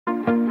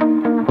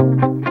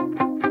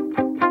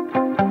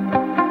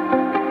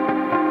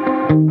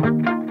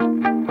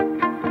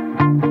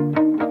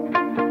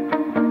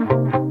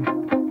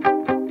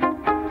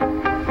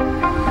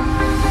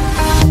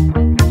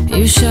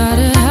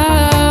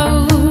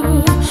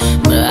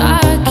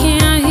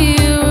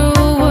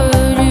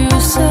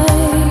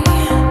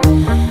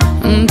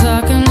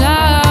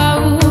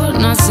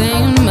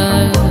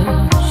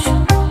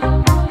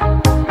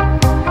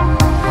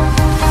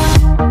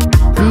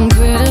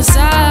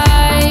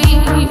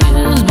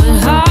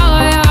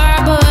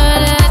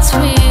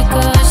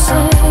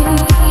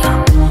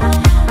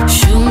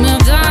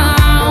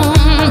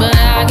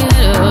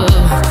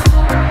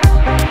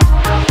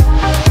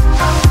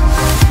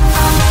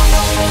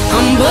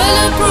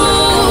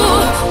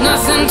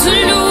nothing to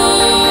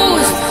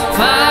lose.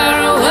 Far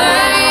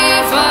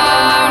away,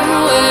 far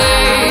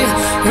away.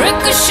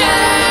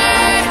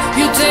 Ricochet,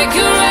 you take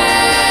your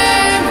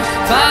aim.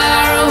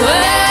 Far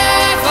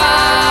away,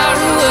 far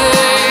away.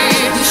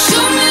 You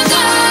shoot me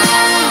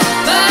down,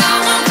 but I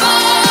won't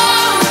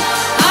fall.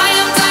 I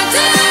am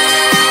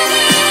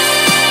titanium.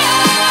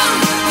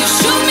 You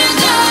shoot me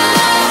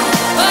down,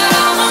 but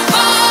I won't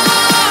fall.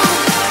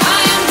 I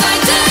am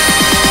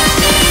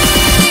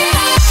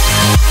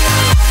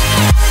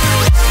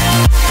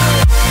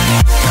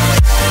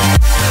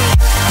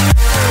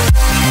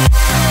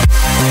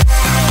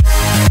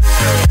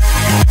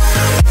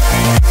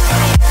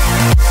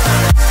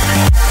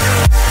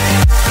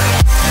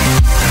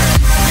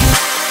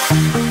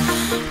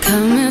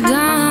cut me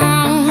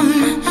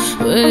down,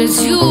 but it's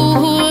you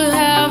who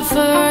have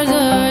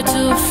further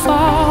to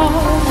fall.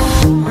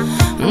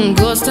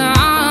 Ghost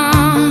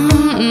town,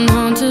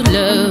 haunted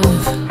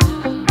love.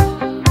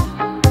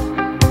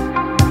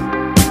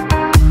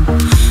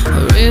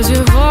 Raise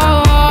your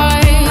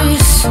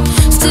voice.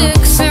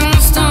 Sticks and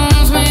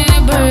stones may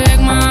break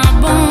my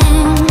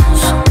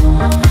bones.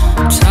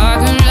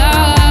 Talking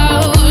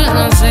loud,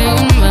 not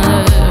saying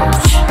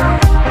much.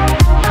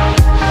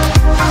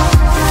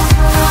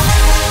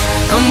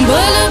 I'm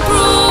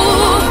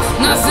bulletproof,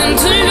 nothing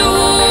to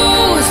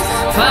lose.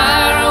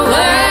 Far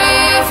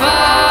away,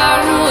 far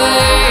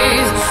away.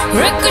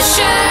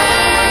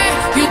 Ricochet,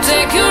 you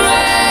take your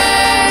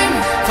aim.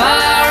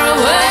 Far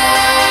away,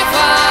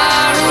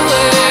 far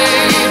away.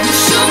 You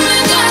shoot me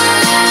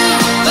down,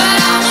 but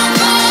I won't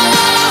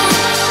fall.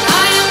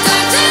 I am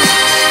titanium.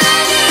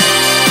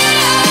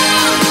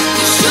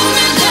 You shoot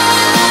me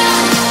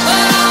down,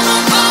 but I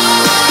won't fall.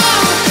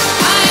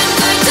 I am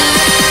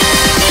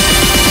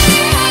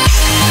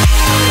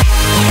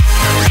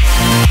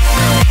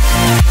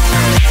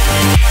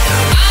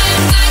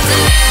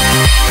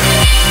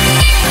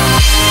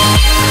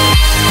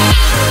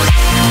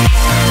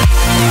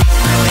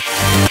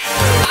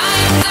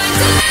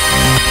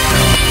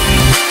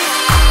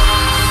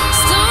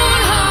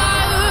Stone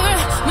heart,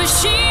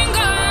 machine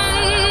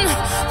gun,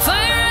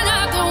 firing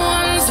at the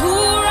ones who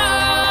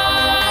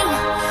run.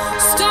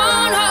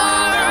 Stone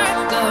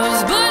heart,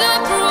 those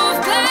bulletproof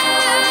glass.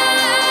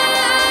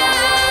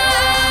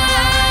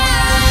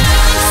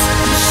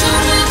 You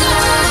shoot me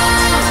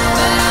down,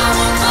 but I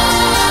won't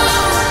fall.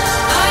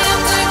 I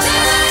am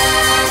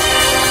titanium.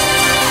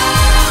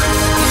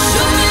 You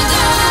shoot me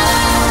down,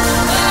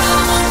 but I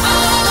won't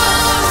fall.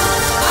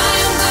 I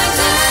am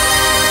titanium.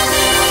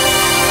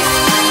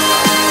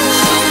 You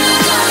shoot me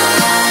down,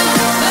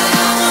 but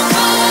I won't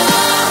fall.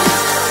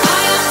 I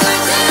am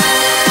titanium.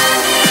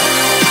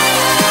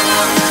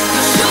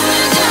 You shoot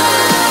me down,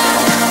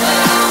 but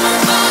I won't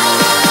fall.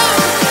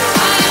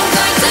 I am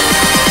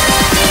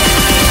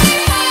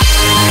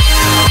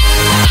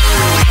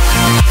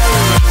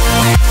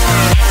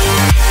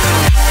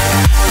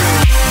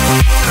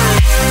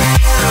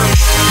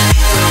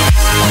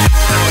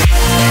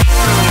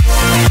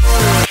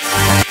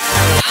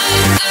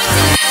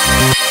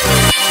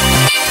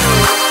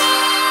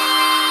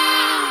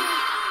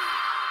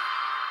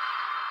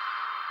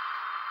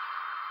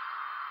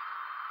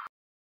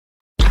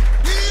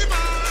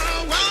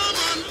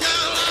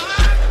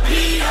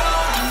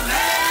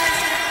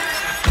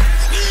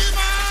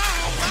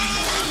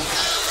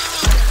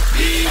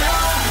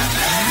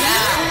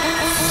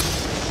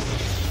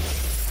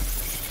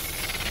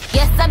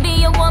Yes, I be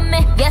your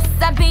woman. Yes,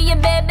 I be your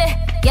baby.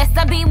 Yes,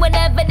 I be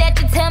whatever that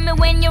you tell me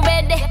when you're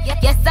ready.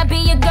 Yes, I be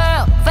your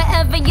girl,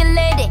 forever your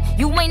lady.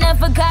 You ain't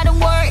never gotta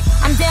worry,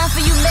 I'm down for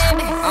you,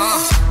 baby.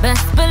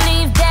 Best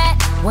believe that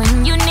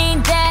when you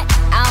need that,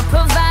 I'll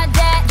provide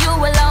that. You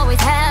will always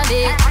have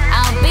it.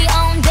 I'll be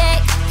on deck,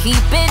 keep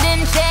it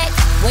in check.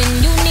 When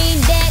you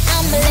need that,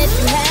 I'ma let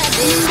you have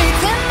it.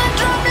 Beating the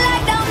drum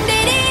like dum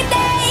diddy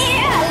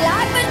day. I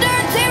like the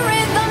dirty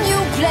rhythm you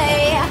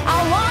play. I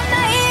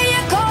wanna hear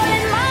you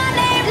calling my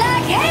name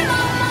like, hey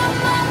mama,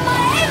 mama,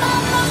 hey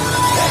mama.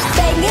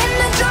 Banging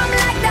the drum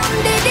like dum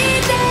diddy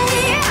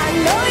day. I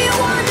know you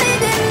want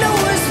it in the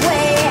worst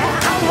way.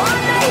 I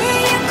wanna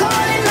hear you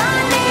calling my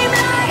name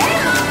like, hey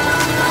mama,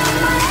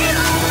 mama, hey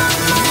mama.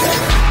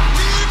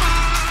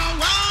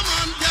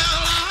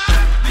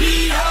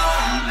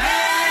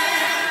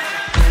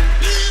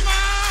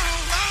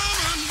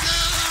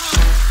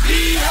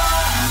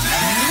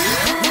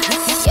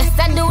 Yes,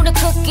 I do the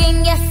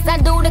cooking, yes, I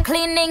do the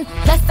cleaning.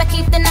 Plus, I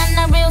keep the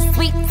nana real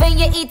sweet for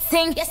your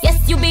eating. Yes,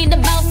 you be the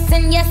boss,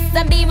 and yes,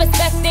 I be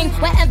respecting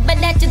whatever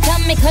that you tell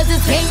me, cause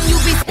it's game you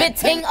be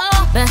spitting.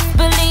 Oh, best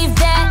believe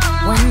that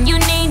when you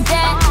need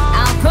that,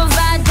 I'll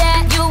provide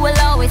that. You will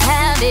always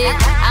have it.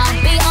 I'll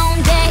be on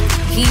deck,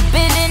 keep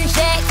it in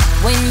check.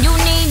 When you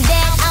need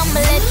that, I'ma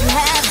let you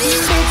have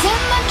it.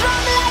 Beating the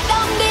drum like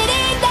dum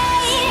diddy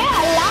day.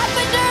 I like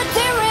the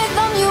dirty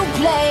rhythm you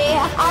play.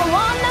 I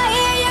wanna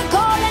hear you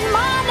calling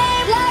my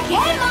name like,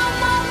 hey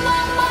mama,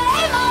 mama,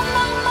 hey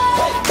mama.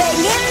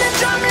 Banging the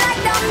drum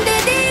like dum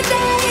diddy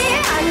day.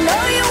 I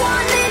know you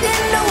want it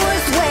in the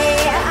worst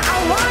way. I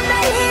wanna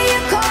hear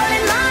you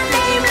calling my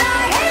name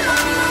like, hey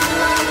mama,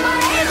 mama,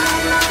 hey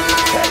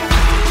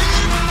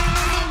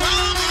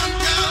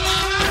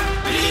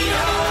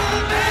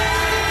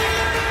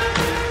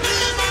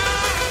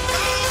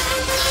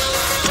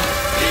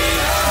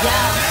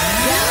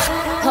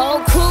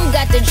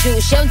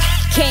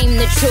came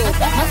the truth.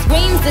 My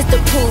screams is the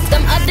proof,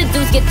 them other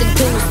dudes get the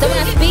deuce. So when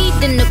I speed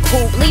in the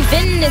coupe,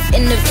 leaving this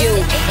interview,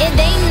 it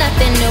ain't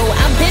nothing new.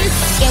 I've been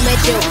f***ing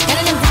with you,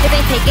 none of them bitches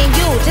ain't taking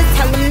you. Just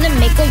tell them to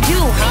make a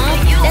you, huh?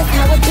 That's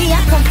how it be,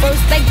 I come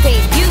first like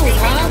debut,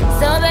 huh?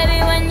 So baby,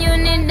 when you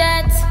need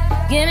that,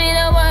 give me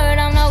the word,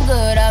 I'm no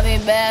good, I'll be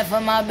bad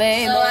for my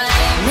baby. So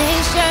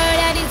make sure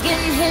that he's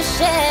getting his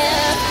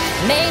share.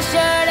 Make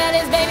sure that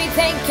his baby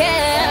take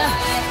care.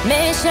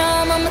 Make sure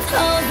I'm on my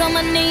toes, on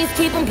my knees,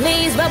 keep him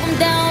please, rub him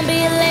down, be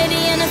a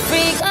lady and a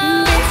freak.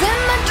 Oh. Beats in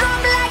my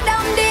drum like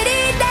dum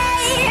diddy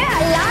day. I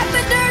like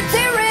the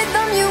dirty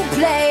rhythm you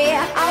play.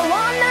 I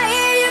wanna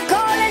hear you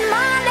calling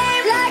my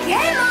name like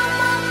hey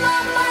mama,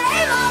 mama,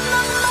 hey mama,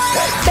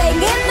 mama.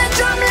 Banging the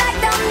drum like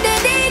dum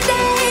diddy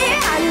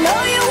day. I know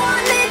you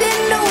want it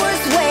in the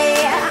worst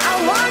way. I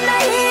wanna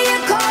hear you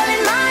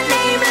calling my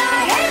name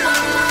like hey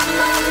mama,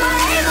 mama,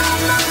 hey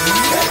mama,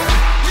 mama.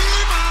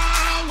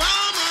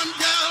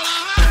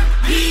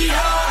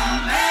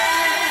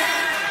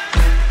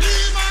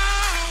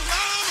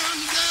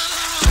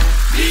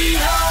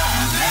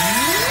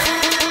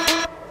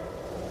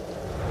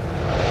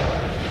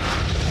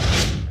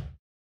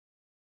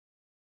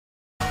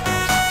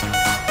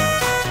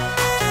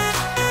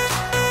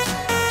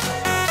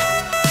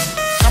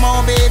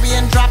 Baby,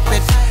 and drop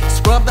it.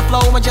 Scrub the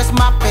flow and just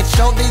mop it.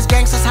 Show these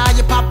gangsters how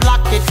you pop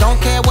lock it. Don't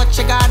care what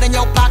you got in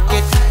your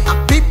pocket. I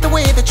peep the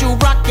way that you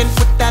rockin'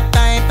 with that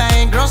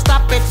thing. Girl,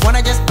 stop it.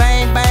 Wanna just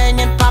bang, bang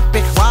and pop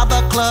it while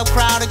the club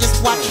crowd are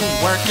just watching.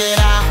 Work it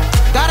out.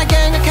 Got a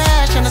gang of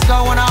cash and it's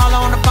going all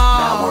on the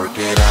ball. Now work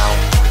it out.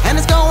 And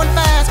it's going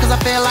fast cause I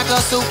feel like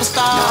a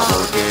superstar. Now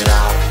work it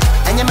out.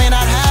 And you may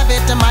not have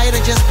it, I might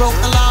have just broke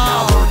the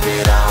law. Now work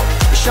it out.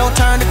 It's your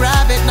turn to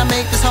grab it and I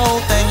make this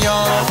whole thing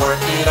yours. Now work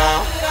it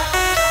out.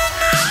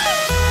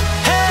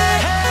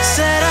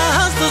 Said our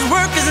hustlers'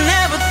 work is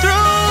never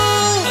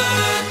through.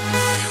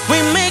 We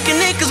making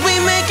it cause we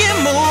making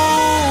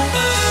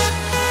moves.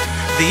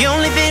 The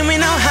only thing we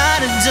know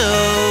how to do.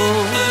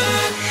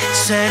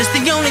 Said it's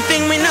the only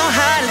thing we know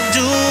how to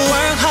do.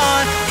 Work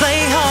hard,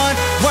 play hard,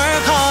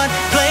 work hard,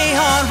 play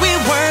hard. We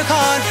work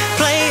hard,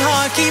 play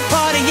hard, keep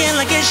partying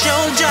like it's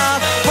your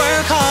job.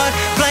 Work hard,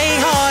 play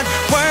hard,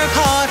 work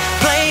hard,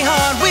 play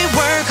hard. We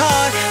work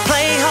hard,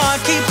 play hard,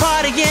 keep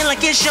partying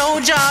like it's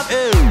your job.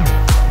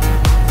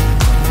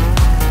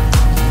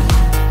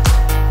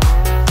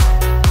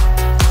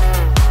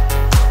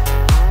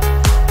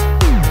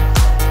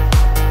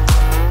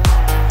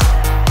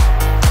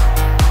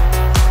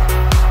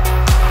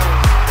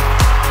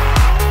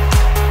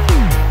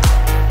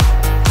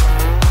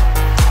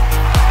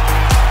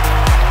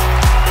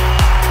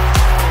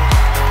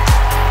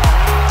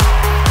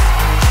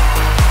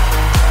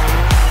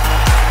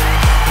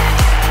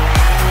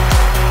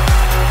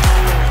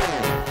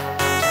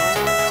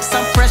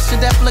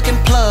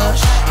 Looking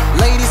plush,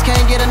 ladies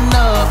can't get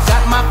enough.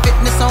 Got my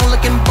fitness on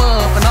looking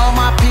buff, and all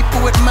my people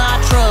with my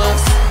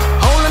trust.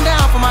 Holding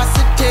down for my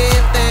city.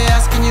 If they're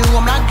asking you,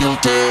 I'm not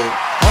guilty.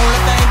 Only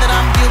thing that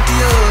I'm guilty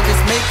of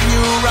is making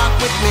you rock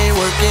with me.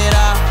 Work it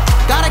out.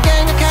 Got a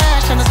gang of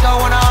cash and it's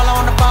going all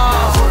on the ball.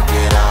 Now work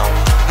it out.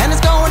 And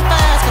it's going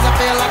fast cause I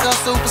feel like a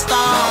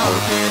superstar. Now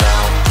work it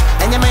out.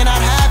 And you may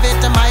not have it,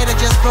 I might have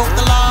just broke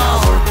the law.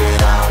 Now work it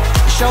out.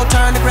 It's your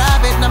turn to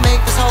grab it and I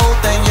make this whole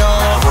thing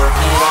yours. Now work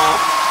it out.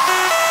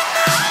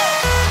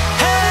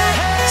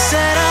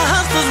 Said our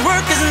hustlers'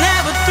 work is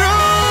never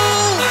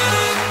through.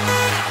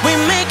 We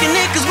making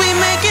it cause we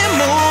making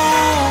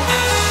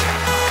moves.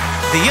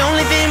 The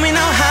only thing we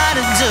know how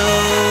to do.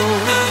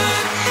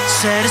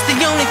 Said it's the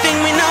only thing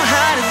we know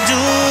how to do.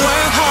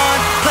 Work hard,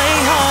 play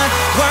hard,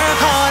 work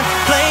hard,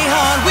 play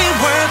hard. We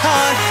work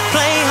hard,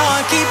 play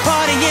hard, keep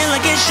partying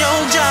like it's your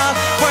job.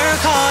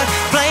 Work hard,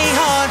 play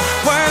hard,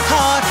 work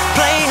hard,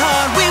 play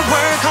hard. We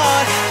work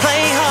hard,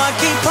 play hard,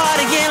 keep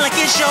partying like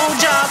it's your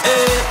job.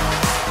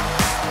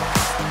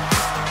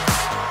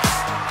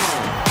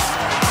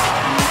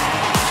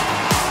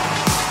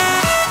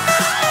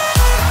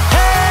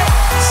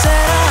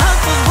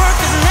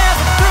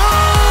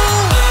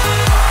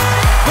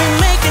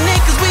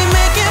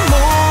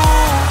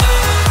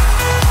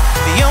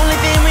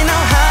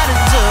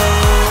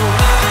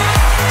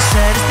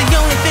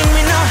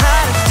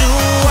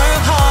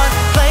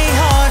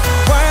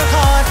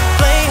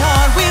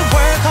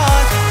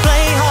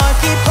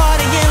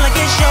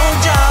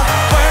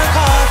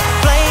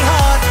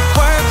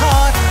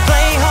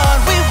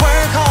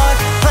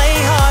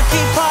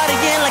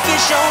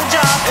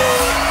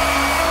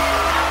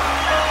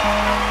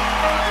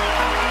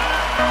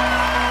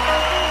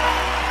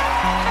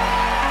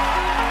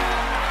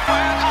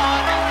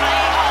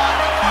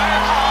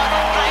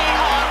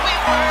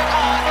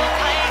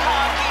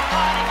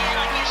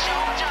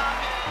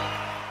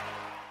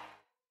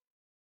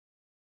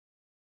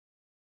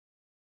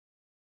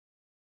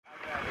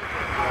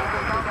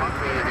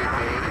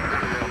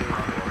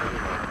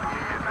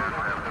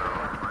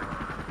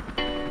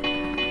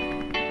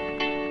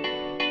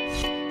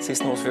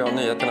 Sist nås vi av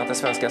nyheten att det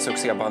svenska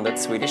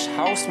succébandet Swedish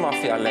House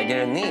Mafia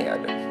lägger ner.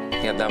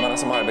 Medlemmarna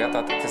som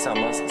arbetat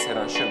tillsammans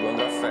sedan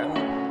 2005.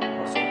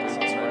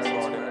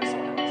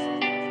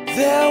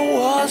 There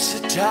was a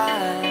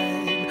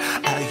time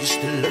I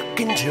used to look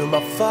into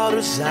my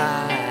father's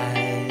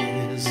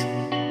eyes.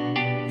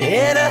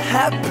 In a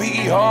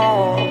happy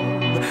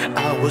home,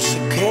 I was a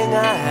king,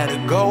 I had a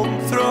golden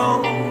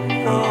throne.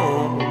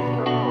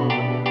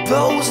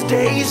 Those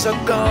days are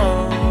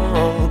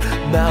gone,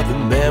 now the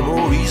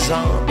memories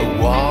on the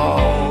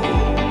wall.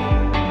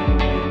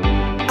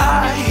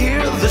 I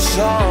hear the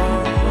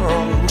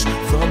songs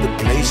from the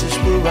places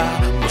where I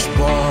was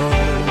born.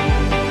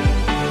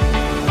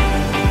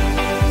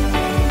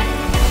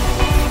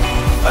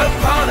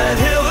 Upon that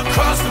hill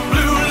across the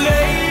blue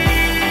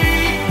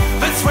lake,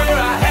 that's where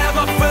I had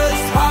my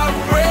first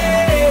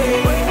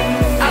heartbreak.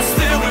 I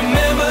still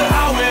remember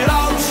how it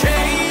all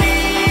changed.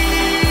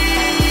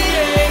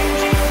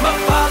 My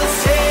father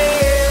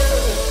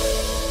said,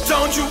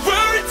 don't you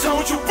worry,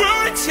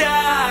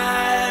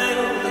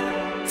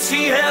 child.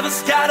 See,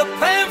 heaven's got a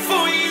plan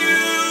for you.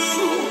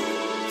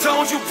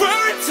 Don't you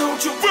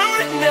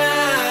worry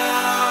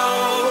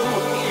now.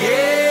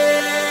 Yeah.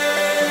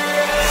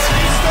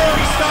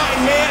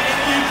 Starting here in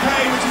the UK,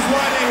 which is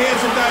why they're here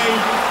today.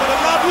 For the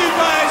love you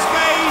guys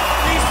gave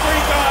these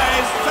three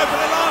guys. So for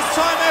the last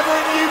time ever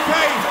in the UK,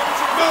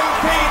 Milton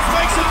Keynes,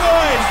 make some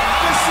noise.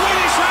 The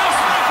Swedish House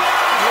Maker.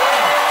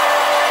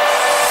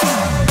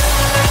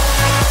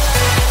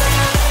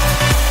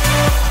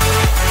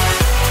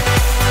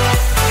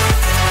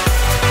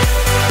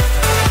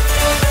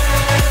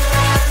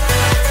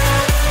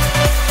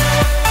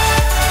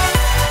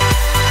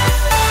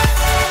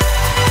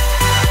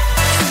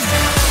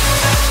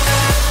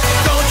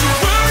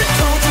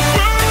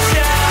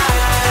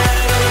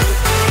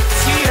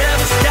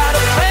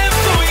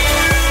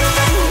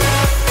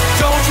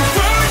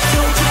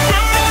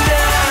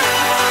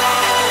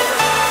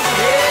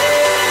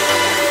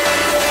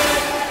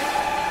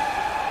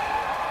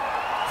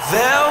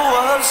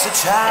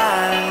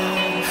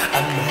 Time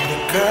I met a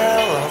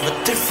girl of a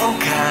different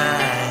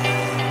kind.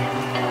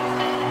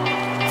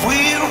 We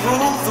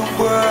ruled the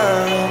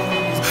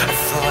world. I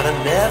thought I'd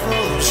never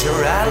lose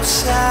her out of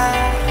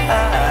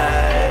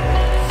sight.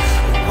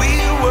 We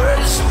were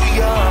so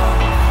young.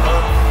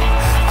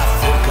 I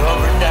think of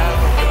her now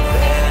and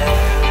then.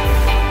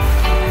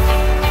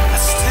 I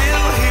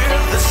still hear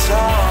the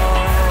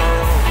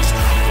songs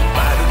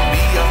reminding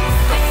me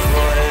of a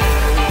friend.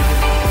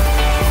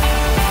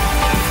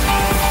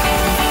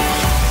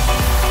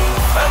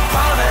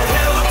 Upon a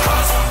hill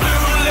across the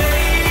blue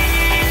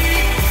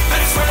lake,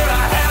 that's where I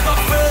had my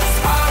first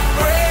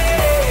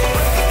heartbreak.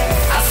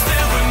 I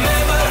still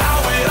remember how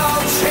it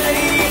all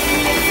changed.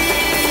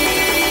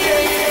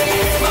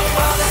 My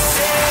father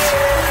said,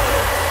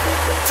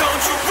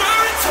 don't you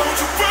worry,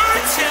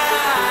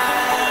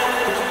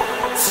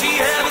 child. See,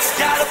 heaven's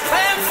got a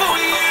plan for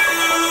you.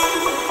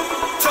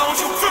 Don't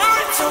you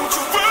worry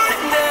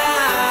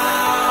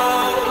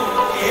now.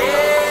 Yeah.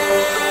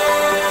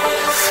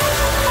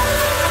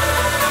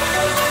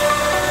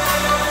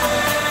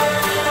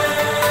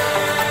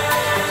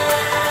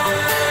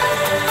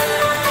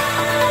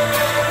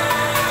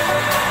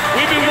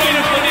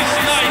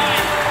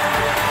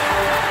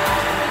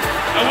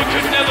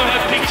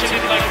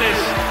 It like this.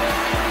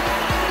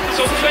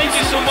 So thank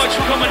you so much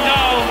for coming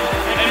now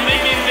and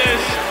making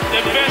this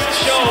the best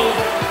show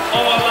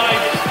of our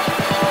life.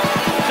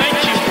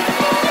 Thank you.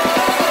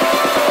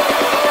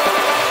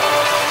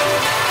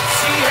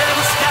 She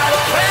has got a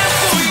plan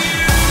for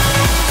you.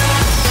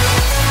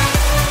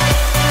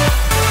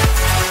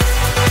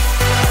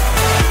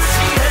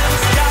 She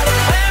has got a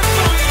plan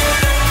for you.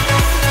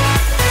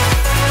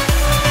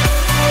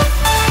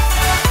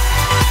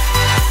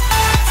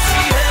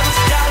 She has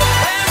got a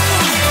plan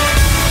for you.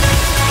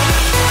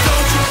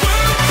 Don't you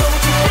worry,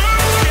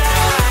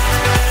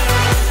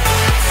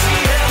 she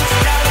has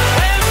got a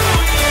plan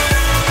for you.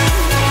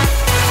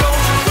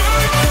 Don't you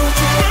worry,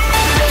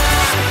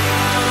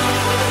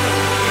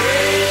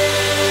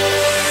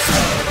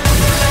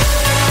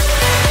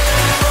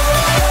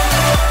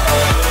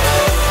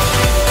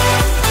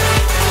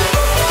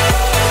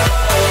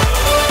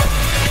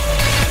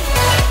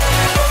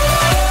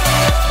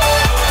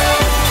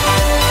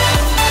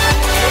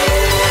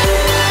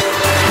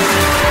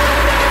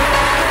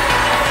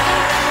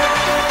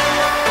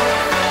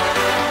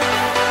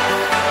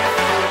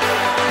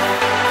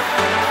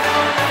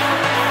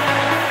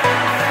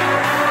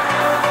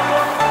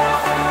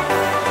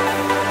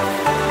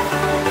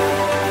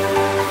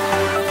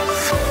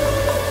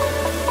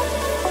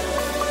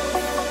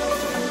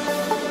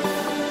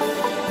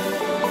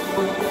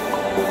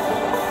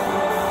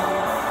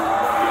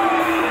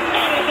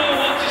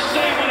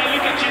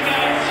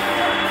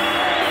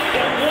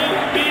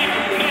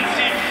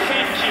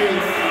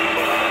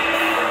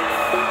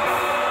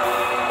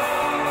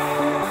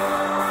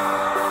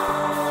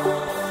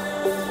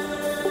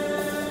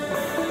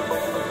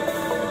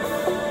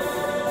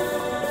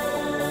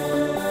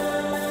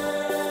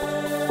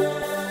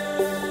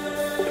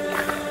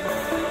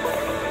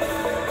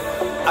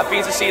 I've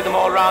been to see them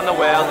all around the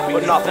world,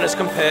 but nothing has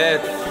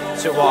compared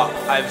to what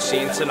I've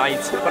seen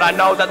tonight. But I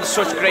know that they're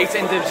such great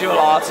individual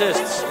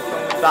artists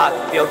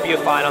that they'll be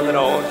fine on their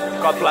own.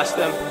 God bless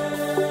them.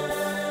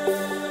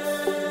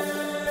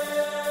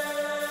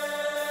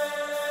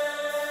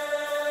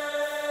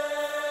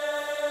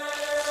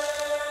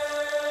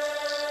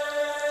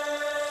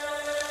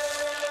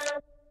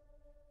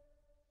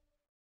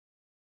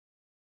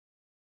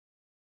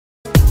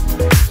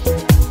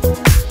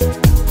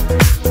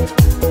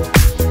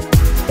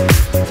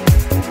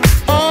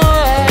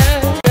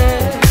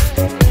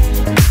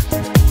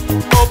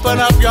 Open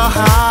up your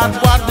heart,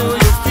 what do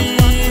you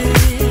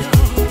feel?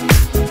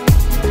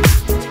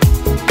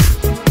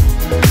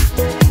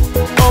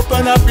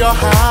 Open up your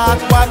heart,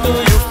 what do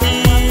you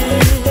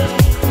feel?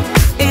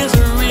 Is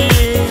it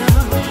real?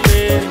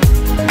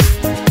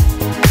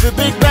 The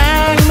Big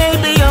Bang may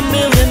be a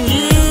million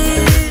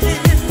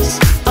years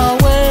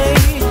away.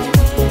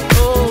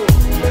 Oh,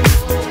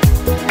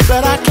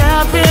 but I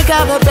can't think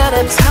of a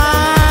better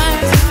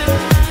time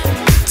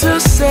to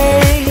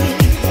say,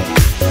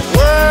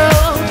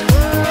 world,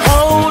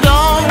 hold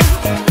on.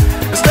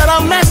 Instead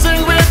of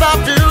messing with our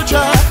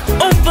future,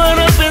 open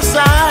up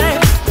inside.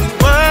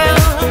 World,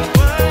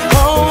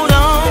 hold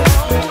on.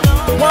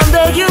 One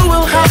day you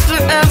will have to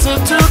answer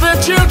to the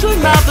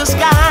children of the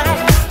sky.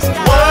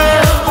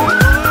 World,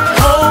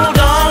 hold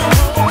on.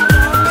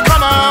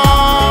 Come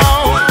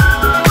on.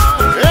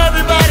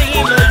 Everybody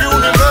in the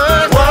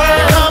universe.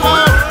 World, come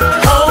on.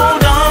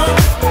 Hold on.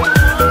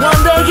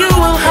 One day you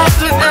will have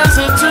to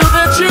answer to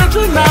the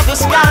children of the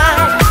sky.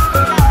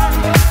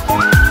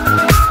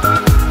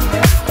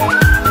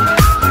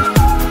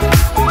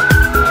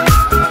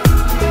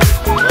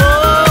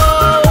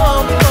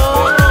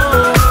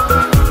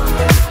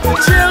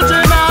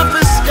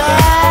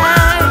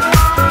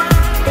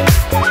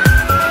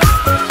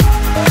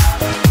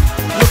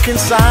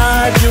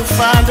 Inside you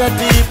find a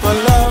deeper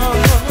love,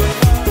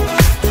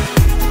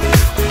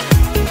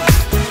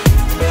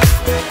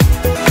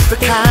 the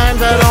kind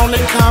that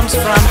only comes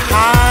from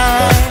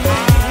high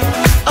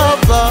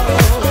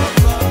above.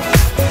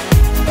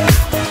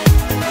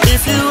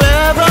 If you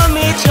ever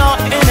meet your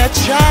inner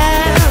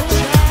child,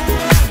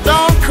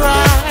 don't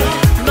cry,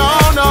 no,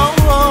 no.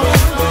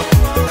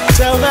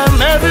 Tell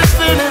them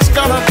everything is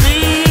gonna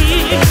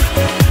be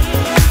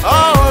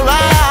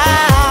alright.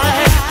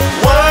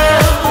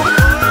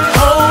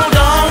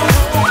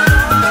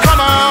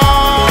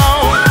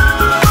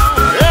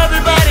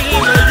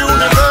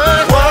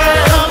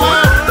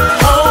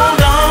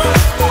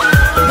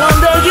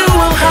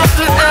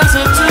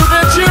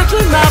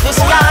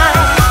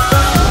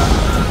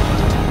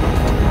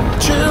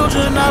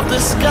 Of the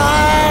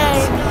sky,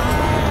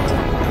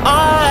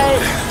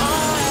 alright.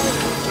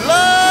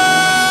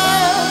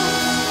 Love,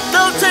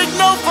 don't take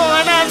no for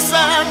an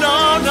answer,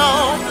 no,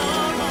 no.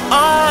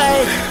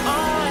 Alright,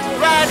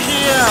 right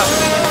here,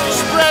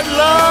 spread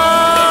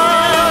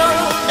love.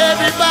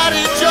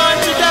 Everybody join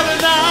together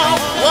now.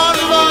 One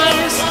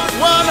voice,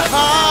 one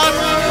heart,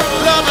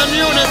 love and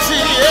unity.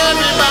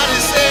 Everybody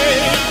say,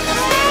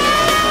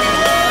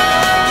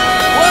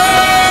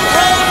 hold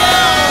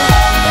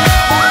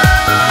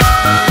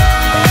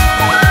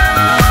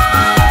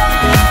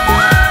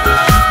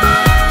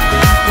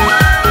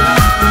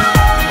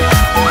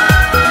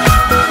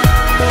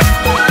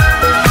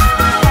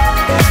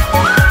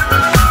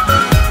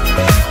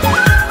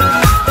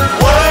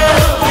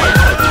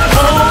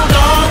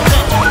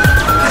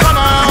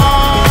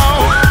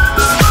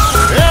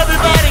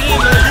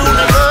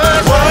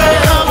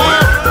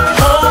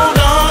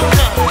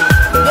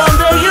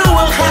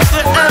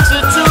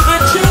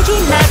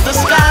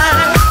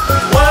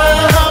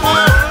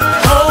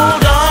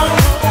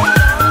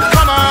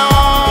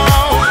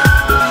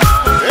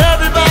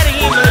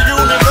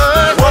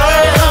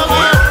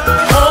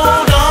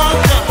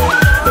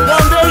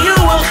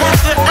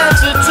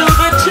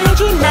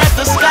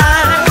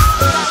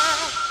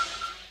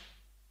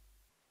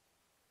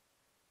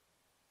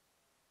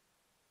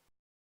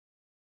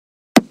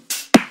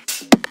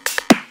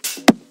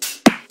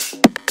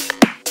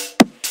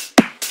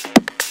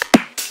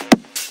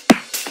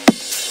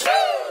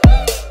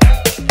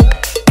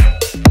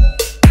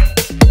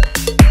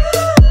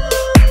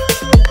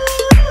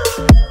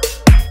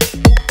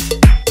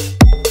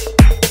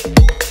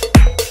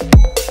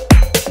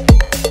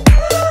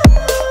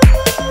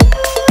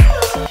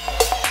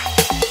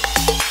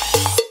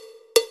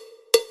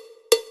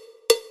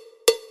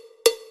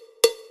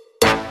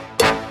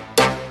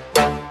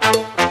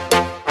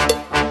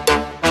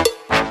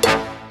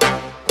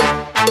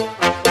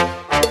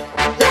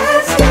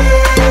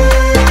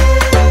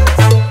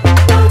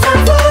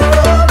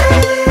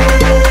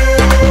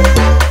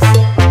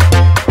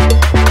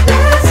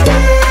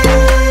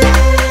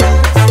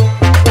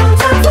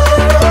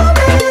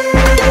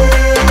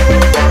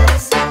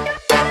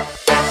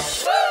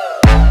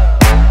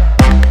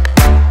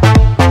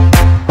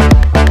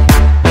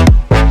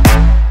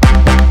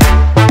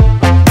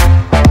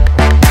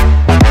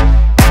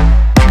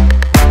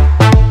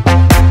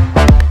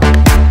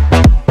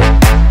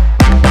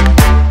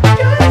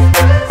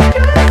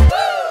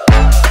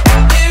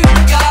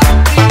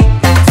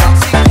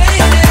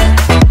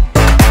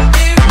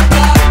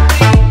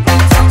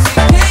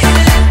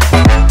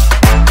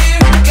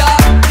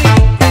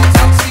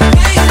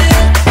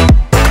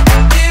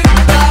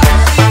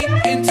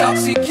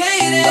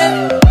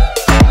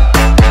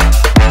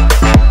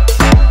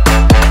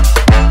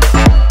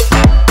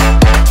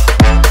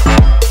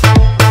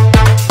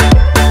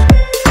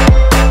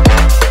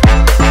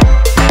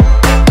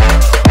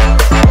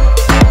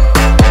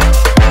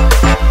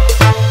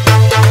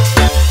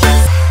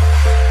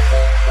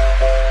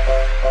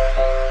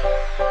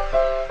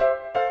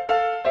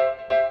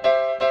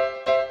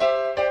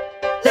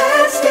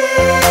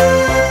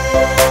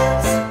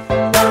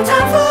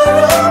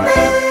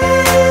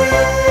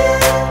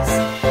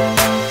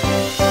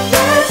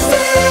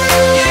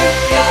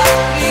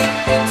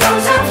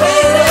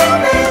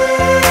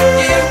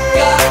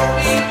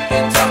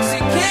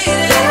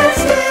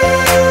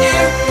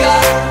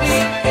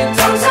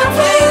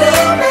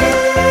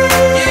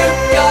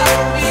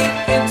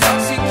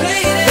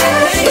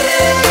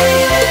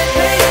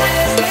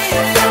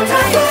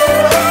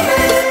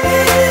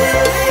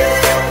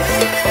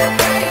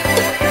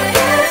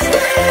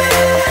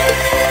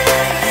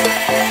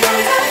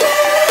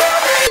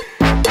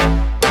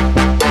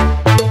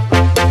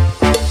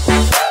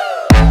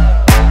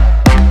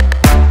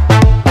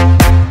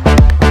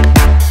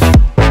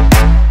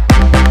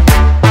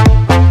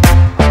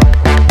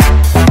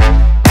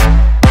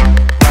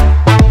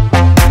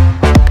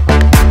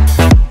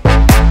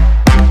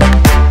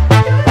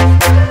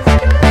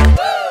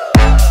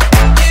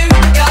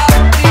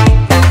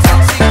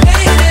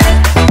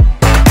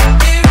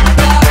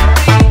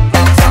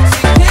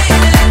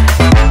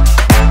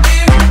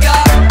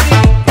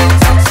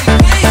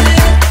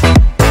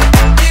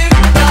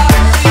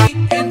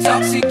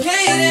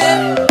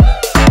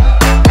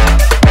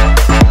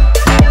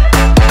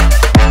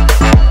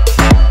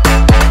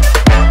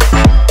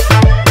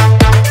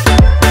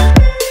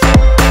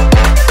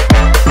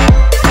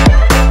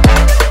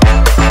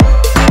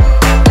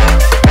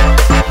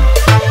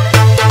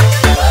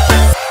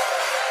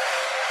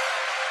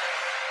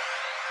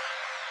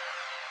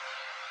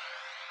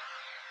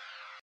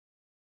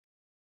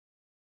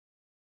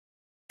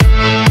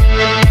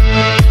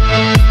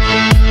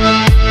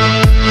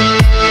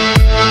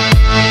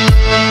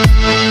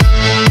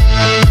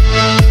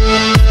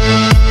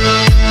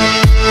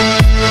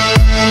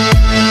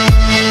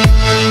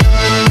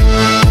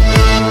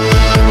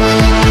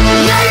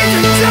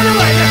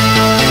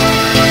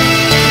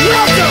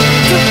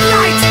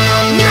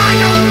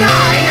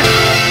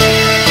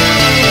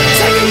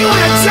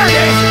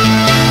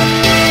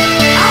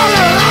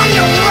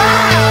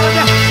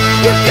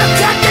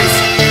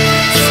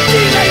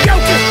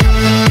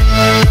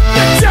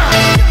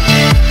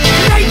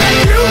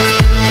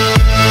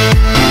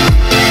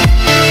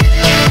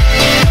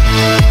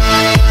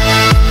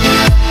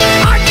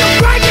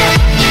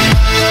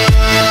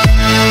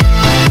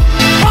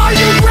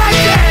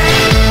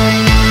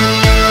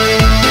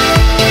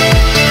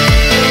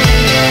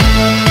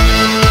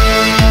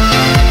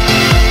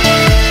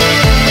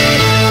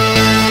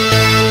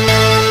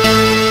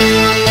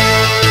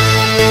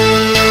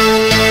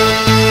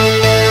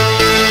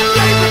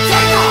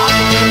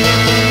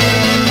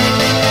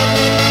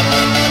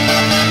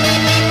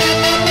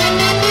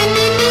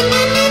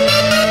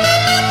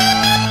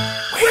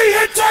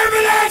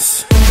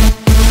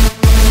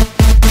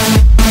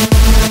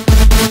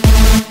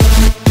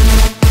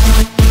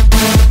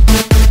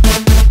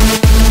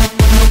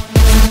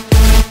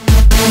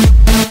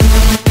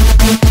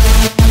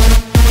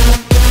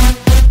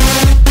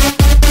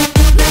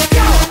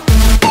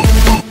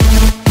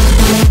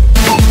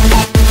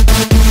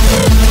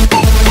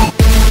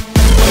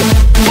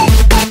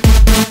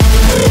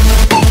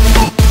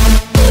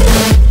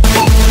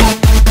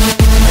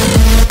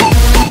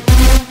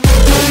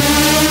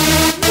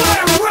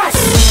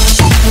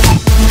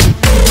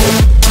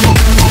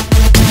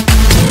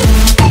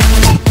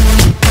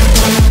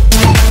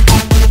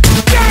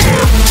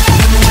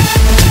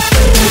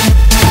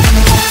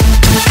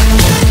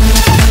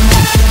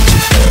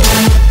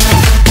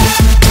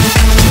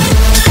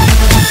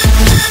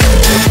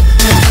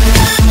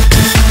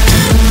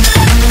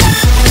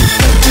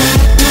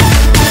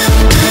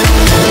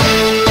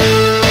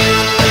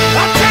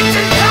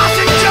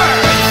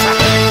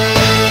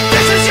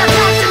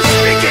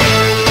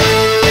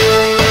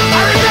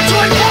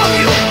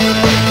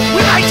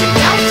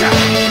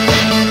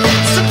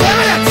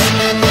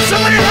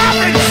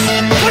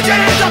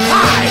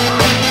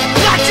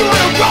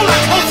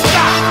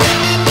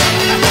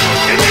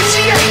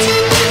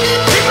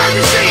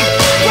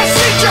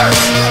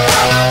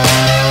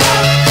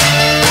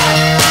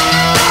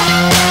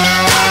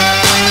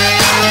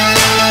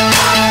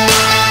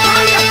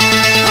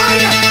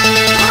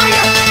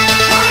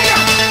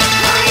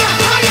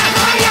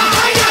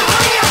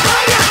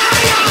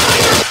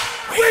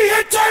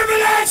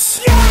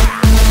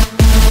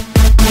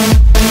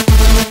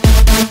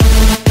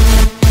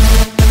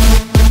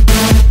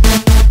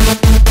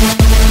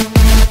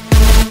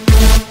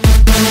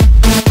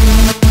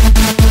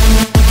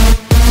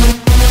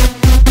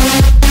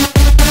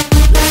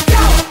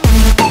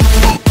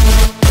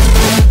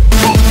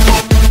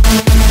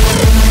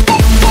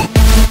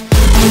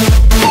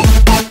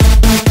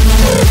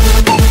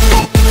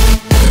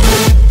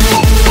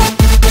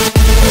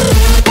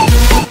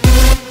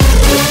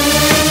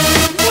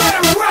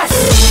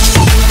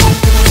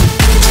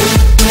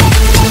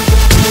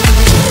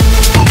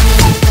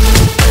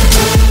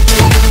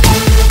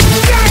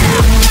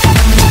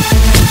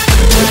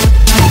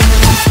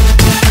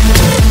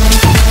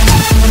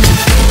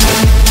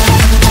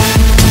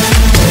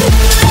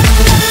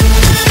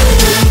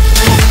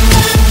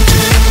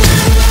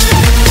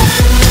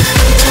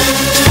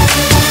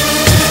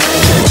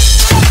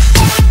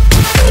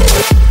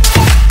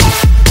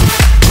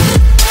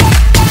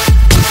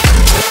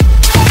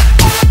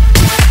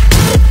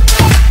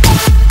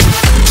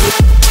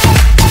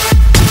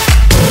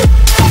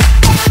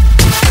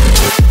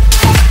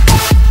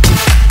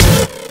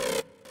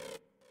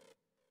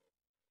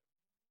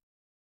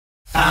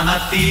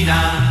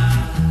Stamattina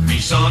mi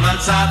sono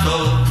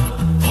alzato,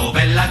 oh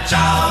bella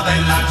ciao,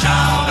 bella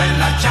ciao,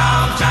 bella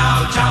ciao,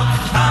 ciao, ciao.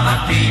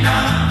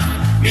 Stamattina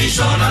mi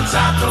sono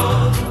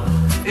alzato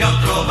e ho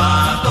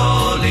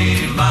trovato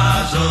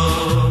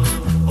l'invaso.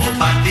 Oh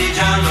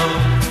partigiano,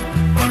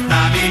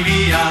 portami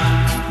via,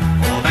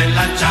 oh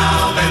bella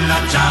ciao, bella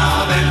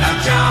ciao, bella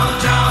ciao,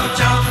 ciao,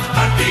 ciao.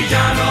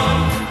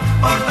 Partigiano,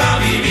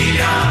 portami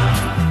via,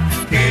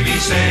 che mi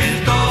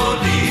sento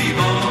di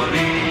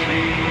morire.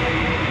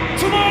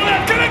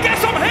 Tomorrow, can I get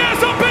some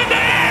hands up in the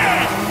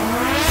air?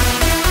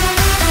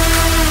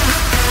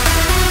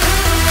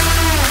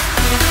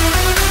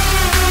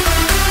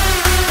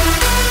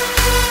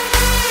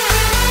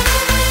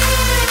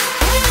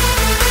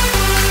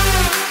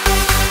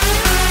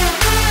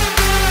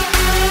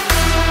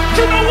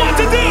 You know what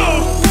to do.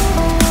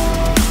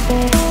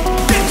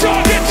 Get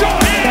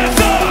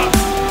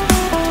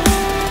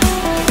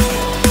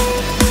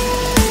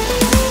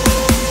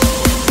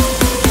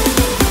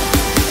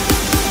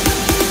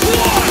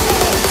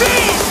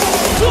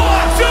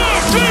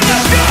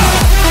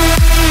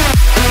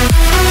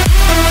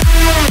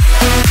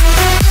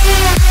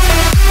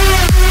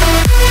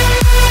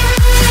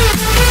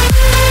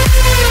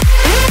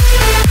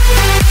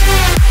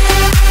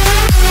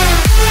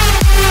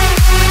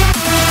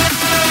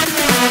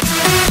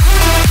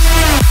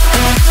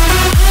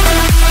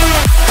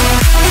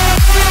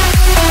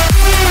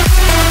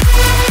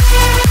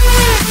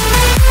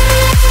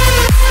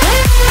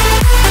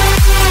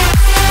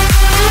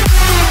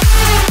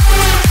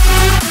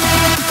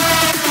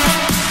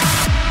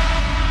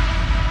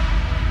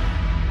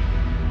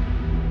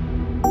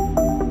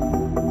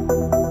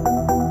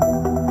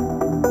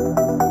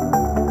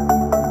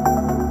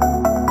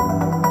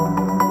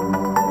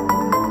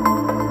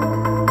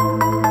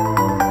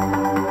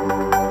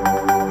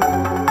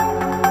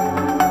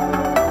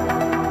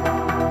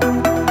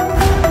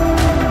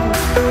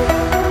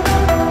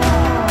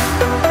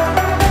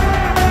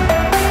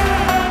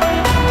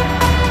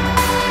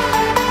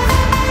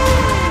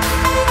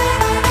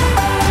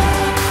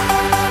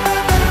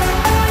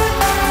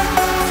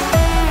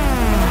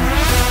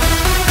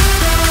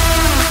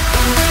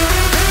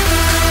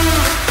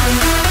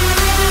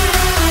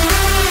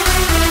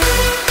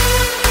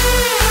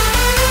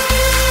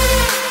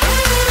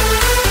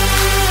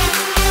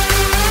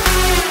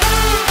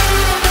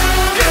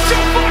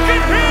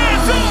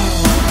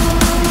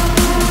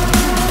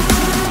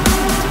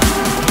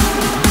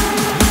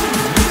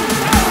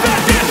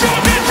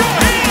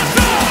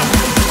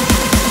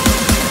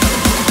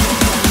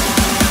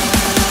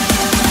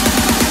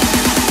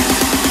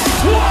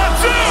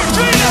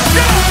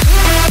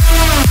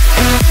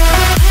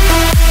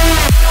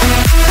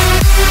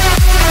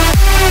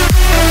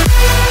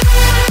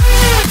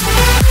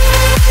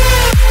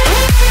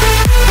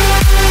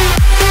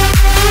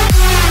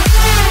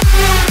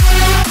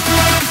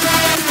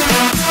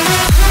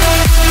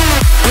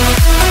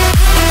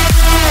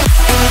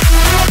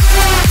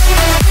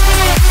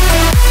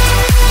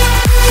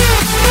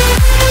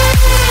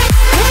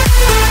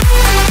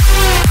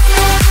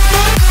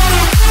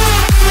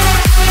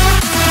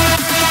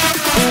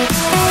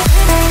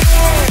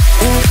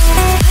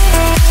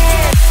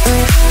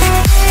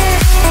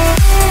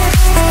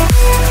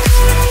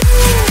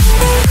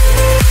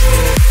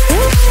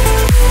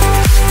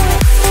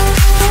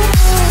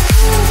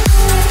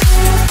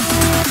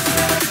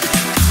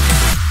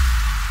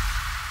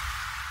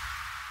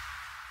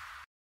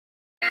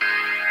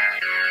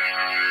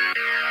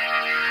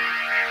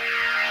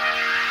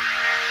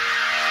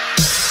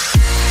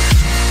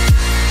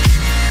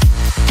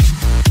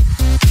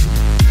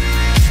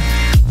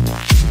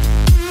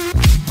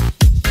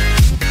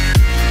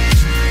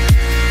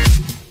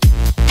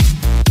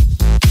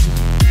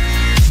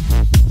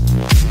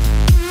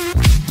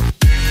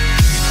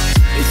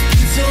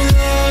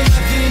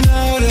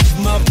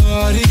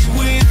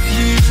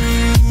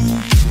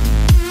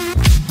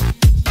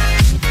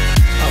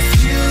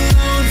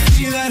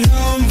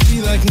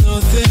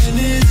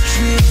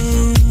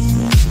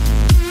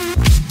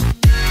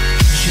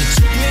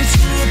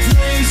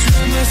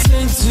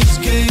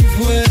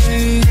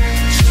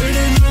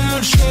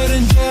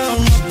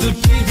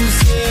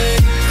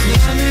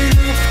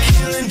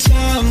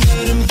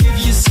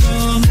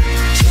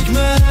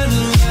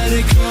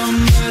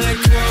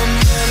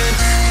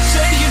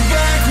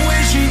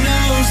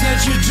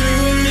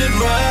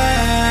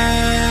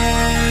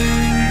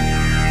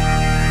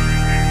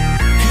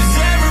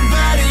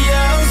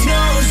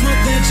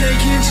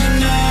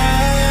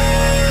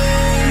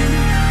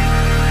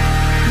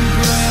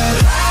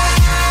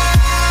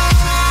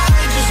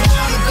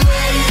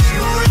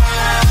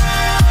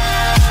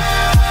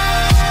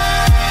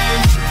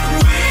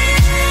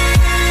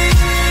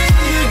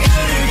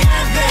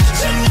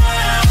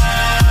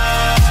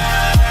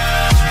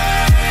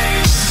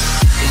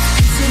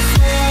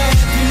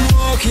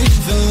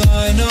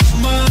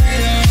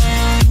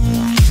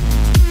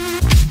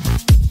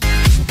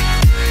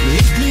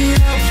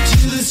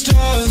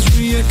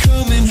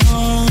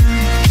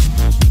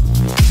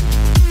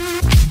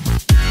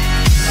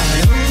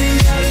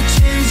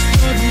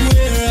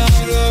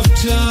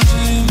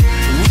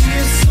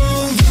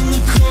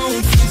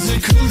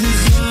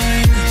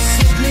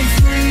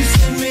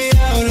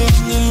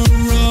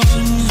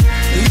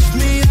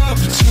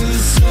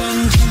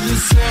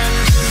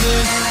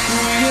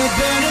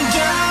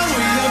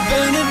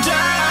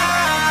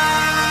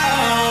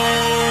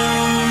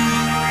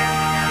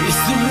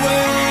It's the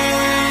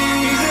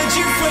way that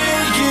you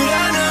fake it. I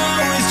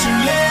know it's too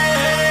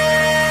late,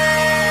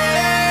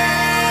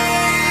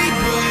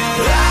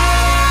 but I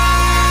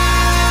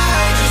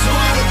just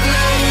wanna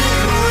play it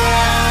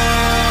right.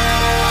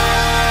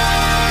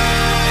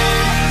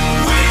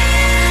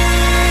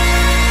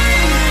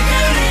 We're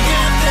gonna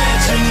get there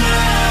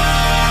tonight.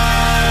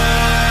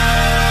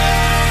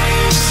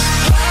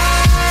 I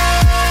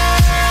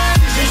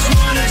just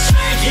wanna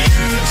take you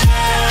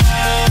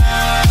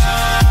down.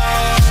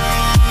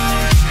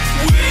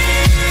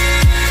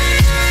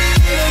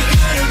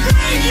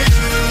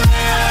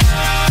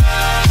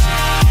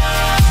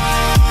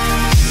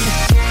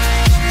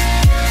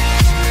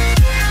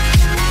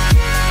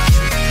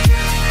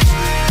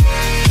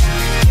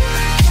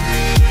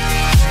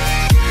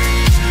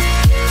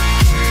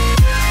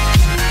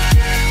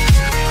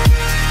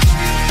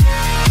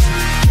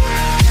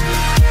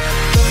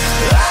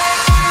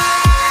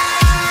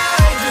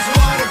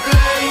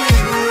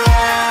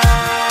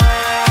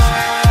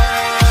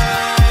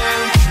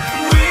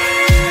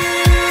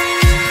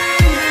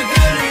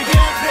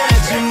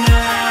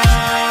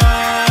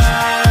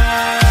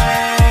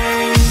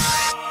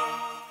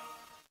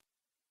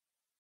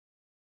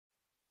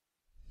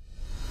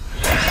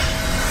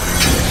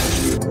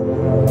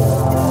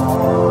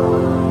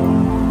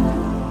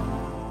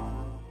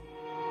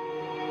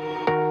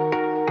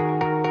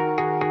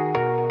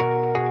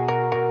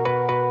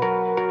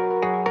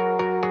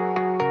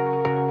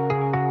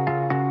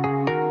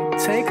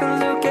 Take a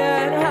look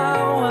at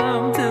how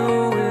I'm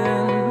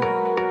doing.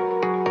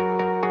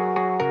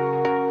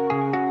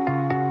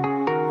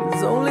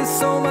 There's only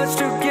so much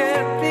to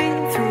get me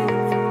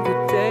through the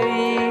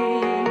day.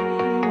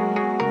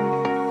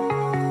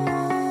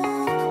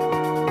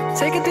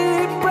 Take a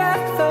deep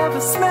breath of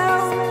a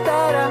smell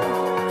that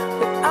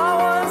I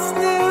once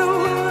knew.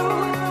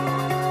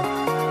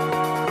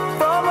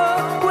 From a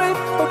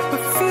whiff of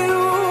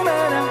perfume,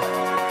 and I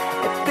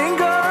think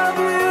of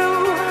you.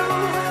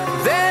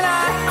 Then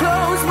I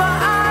close my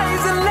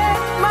eyes and let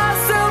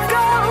myself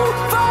go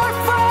far,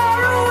 far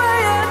away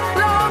and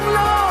long,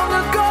 long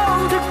ago.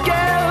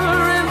 Together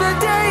in the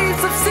days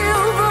of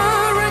silver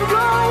and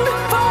gold.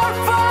 Far,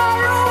 far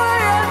away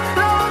and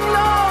long,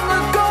 long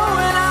ago.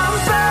 And I'm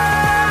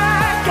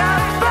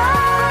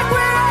back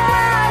where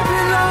I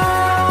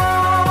belong.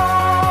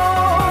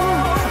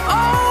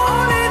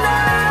 Only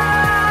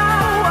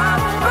now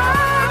I'm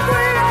back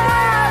where I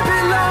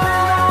belong.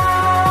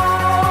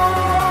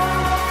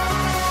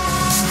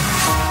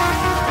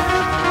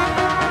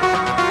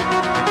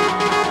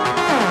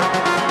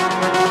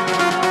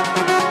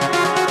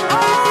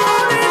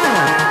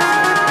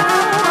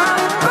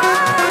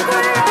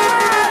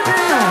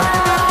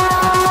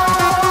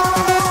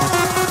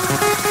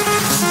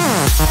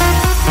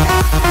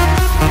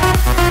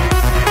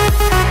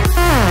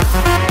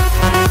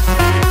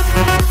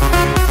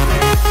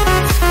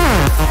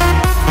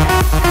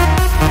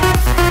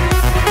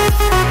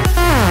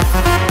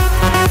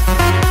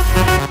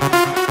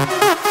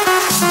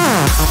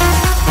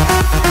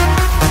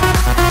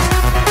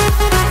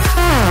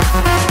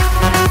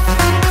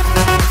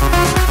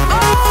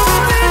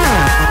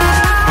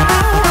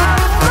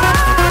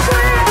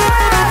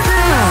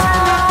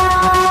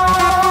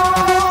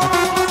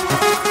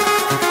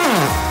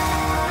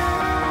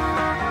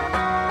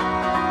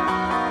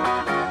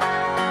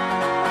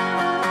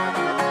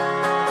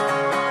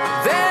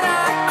 Then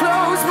I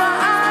close my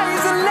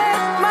eyes and let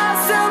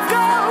myself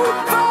go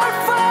far,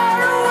 far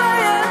away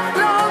and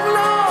long,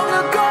 long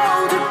ago.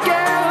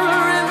 Together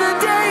in the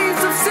days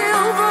of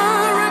silver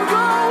and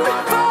gold.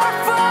 Far,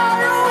 far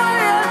away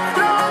and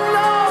long,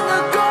 long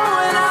ago.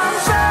 And I'm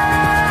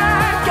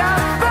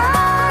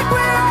back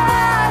where I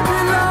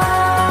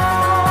belong.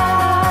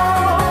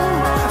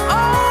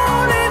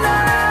 Only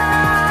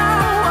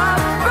now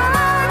I'm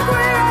back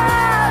where I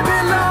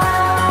belong.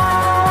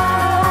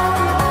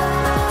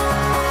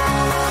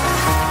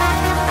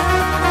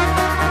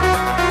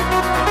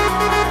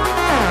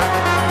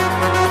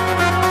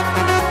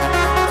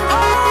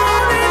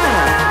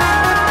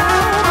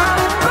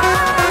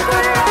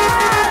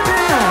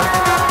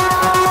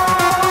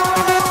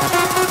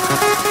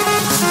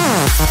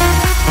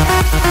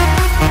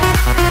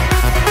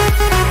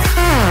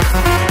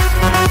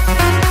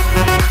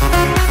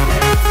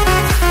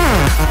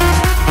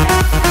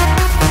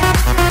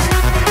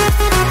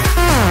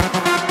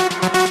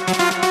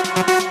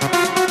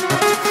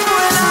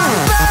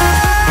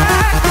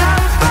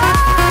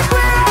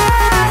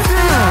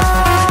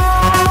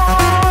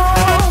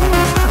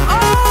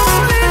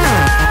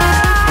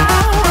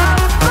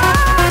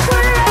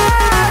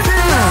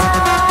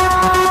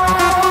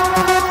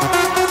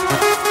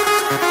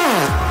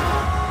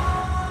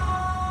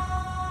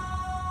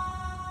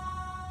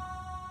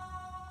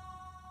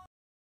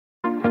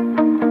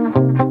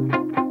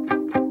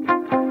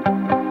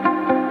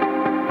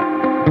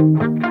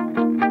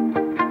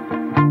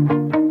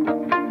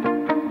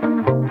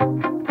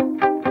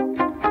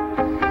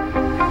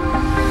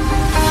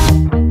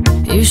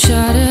 You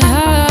shout it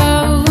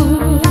out,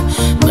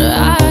 but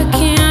I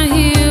can't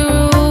hear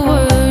a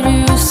word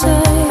you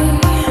say.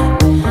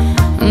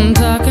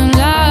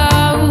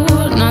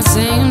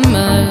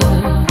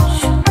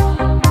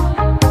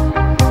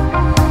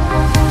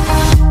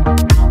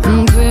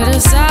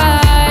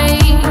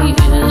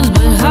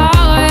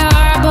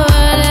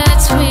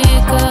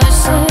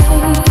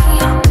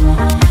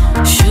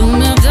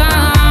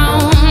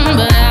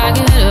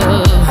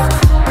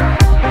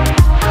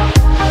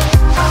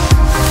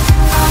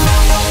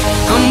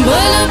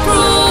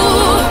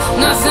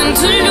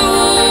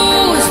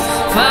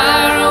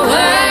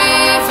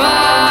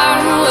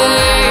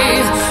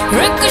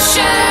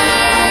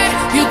 Ricochet,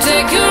 you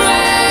take your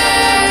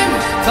aim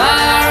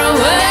far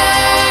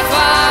away,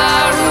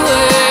 far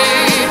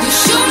away. You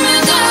shoot me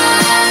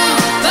down,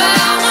 but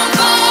I won't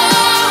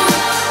fall.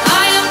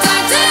 I am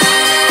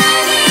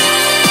titanium.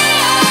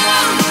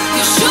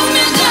 You shoot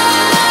me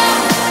down,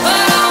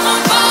 but I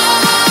won't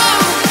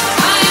fall.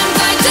 I am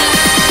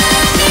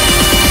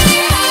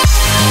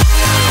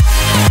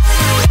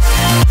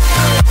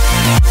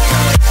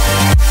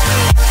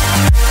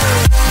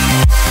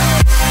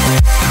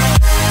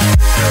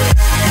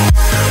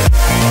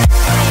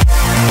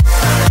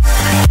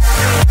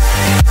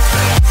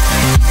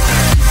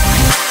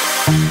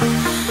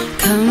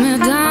coming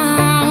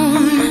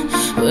down,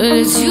 but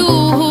it's you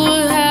who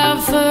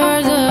have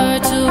further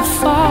to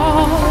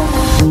fall.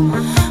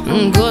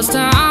 Ghost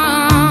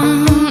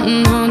town,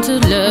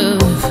 haunted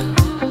love.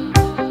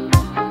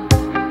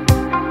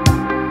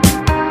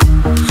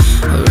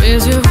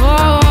 Raise your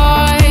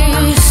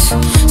voice,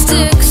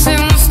 sticks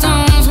and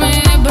stones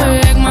may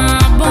break my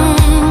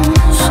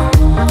bones.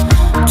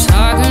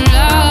 Talking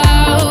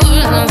loud,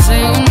 not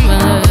saying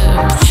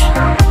much.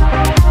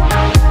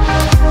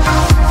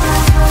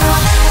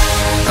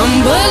 I'm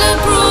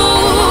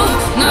bulletproof,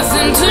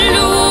 nothing to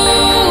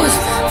lose.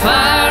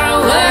 Far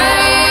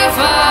away,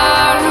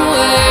 far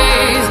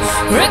away.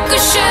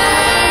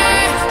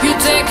 Ricochet, you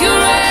take your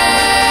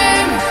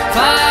aim.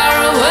 Far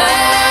away,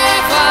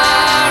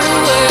 far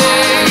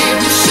away.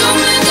 You shoot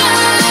me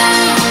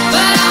down,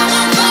 but I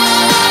won't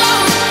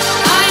fall.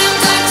 I am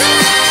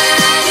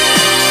titanium.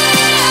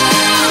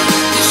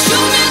 You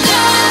shoot me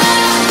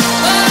down,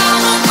 but I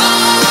won't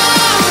fall.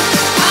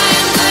 I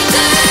am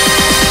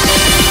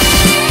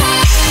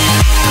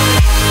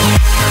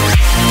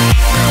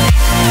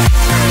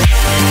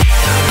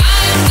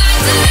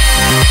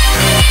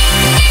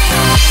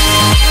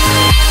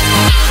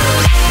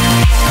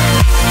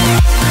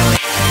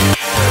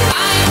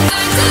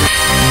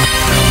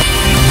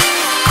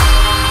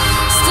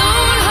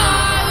Stone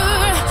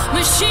heart,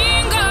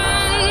 machine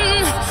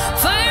gun,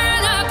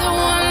 firing at the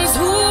ones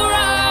who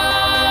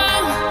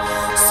run.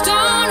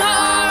 Stone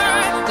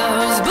heart,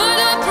 those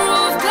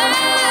bulletproof glass.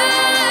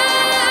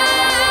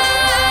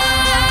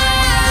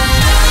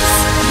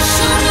 You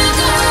shoot me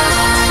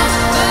down,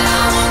 but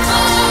I won't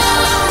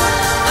fall.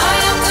 I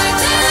am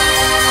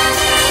titanium.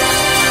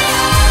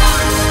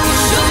 You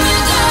shoot me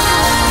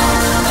down,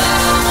 but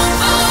I won't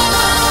fall.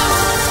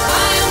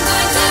 I am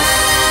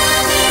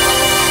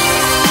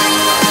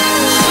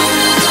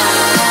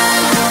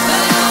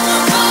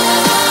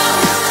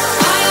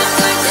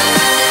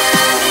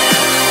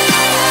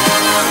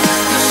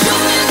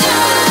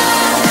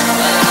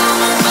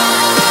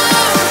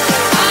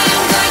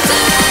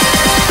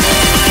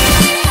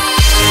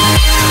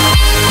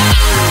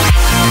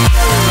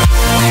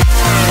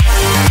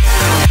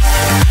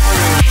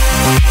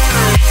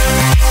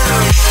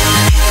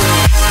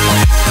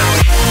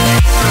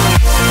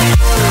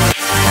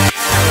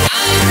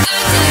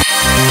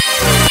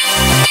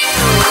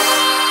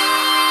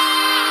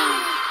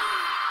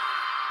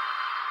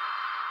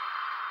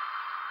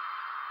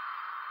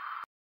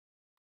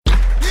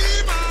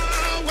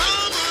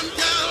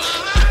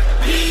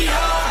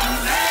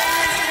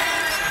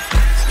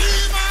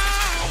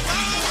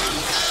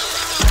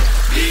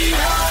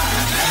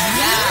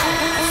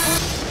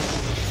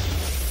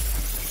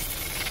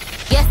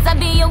Yes, I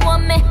be your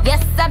woman.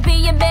 Yes, I be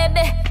your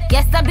baby.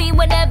 Yes, I be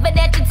whatever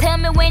that you tell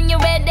me when you're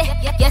ready.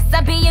 Yes,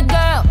 I be your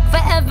girl,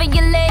 forever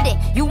your lady.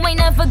 You ain't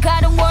never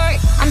gotta worry,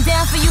 I'm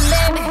down for you,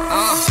 baby.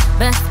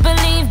 Best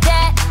believe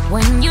that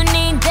when you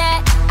need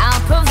that,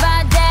 I'll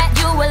provide that.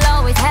 You will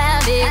always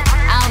have it.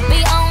 I'll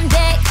be on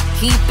deck,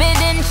 keep it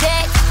in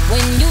check.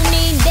 When you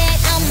need that,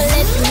 I'ma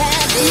let you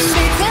have it.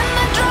 Beating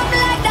the drum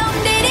like dum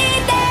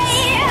diddy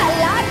day. I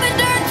like the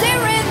dirty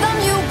rhythm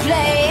you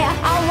play.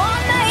 I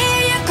wanna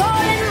hear you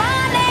calling my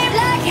name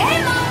like hey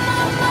mama,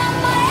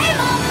 mama, hey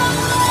mama,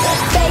 mama.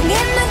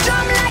 Banging the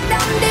drum like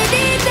dum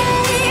diddy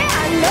day.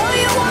 I know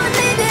you want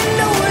it in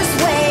the worst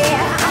way.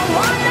 I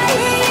wanna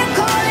hear you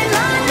calling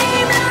my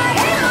name like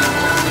hey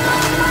mama,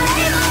 mama,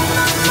 hey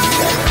mama,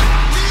 mama.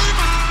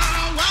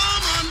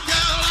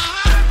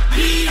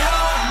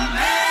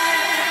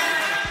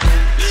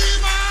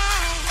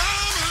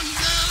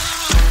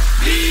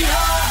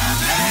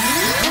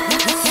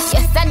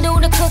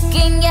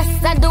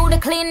 Yes, I do the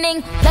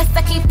cleaning. Plus,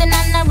 I keep the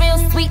nana real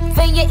sweet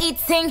for your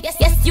eating. Yes,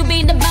 you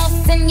be the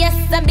boss, and yes,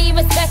 I be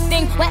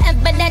respecting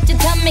whatever that you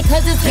tell me,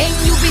 cause it's game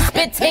you be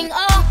spitting.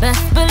 Oh,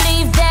 best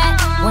believe that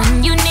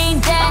when you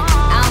need that,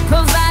 I'll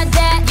provide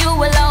that. You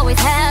will always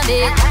have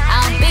it.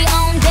 I'll be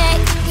on deck,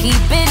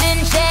 keep it in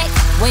check.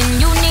 When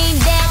you need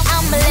that,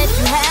 I'ma let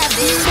you have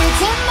it.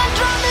 Beating the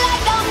drum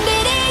like dum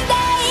diddy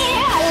day.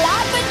 I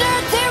like the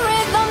dirty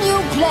rhythm you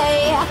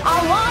play. I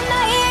wanna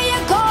hear you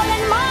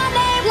calling my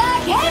name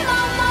like hey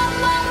mama,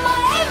 mama,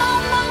 hey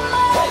mama,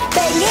 mama.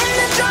 Banging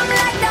the drum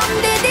like dum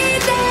diddy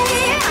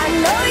day. I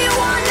know you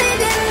want it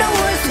in the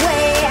worst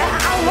way.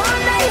 I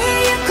wanna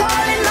hear you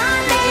calling my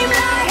name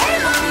like hey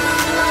mama,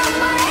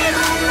 mama, hey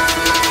mama,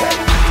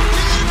 mama.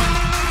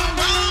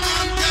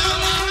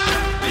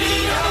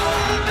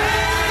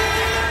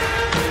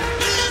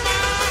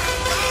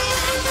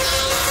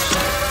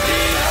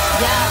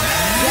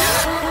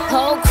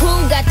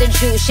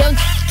 juice, your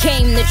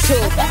came the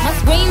truth. My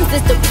screams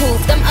is the proof,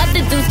 them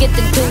other dudes get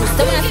the deuce.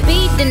 So when I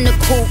speed in the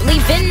coupe,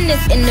 leaving this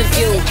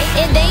interview,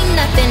 it ain't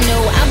nothing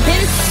new. I've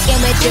been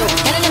f***ing with you,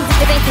 and them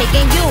niggas ain't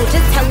taking you.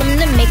 Just tell them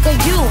to make a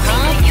you,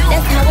 huh?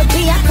 That's how it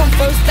be, I come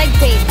first like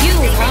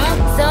debut,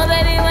 huh? So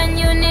baby, when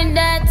you need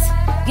that,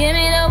 give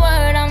me the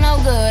word, I'm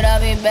no good,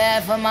 I'll be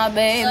bad for my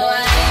baby. So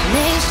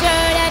make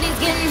sure that he's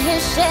getting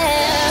his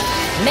share.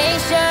 Make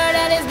sure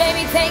that his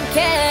baby take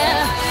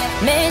care.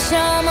 Make sure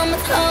I'm on my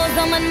toes,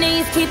 on my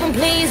knees, keep him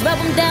please, rub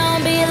him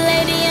down, be a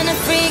lady and a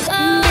freak.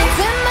 Oh. It's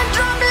in my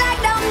drum like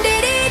Dum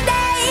Diddy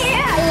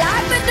Day. I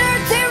like the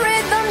dirty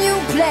rhythm you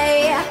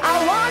play. I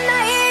wanna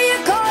hear you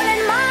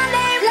calling my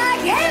name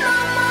like, hey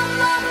mama,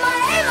 mama,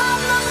 hey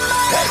mama,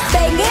 mama.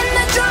 Banging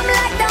the drum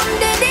like Dum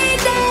Diddy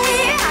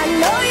Day. I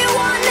know you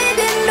want it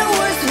in the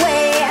worst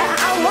way.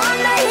 I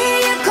wanna hear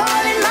you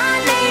calling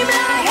my name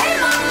like, hey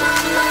mama,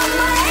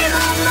 mama, hey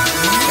mama,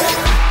 mama.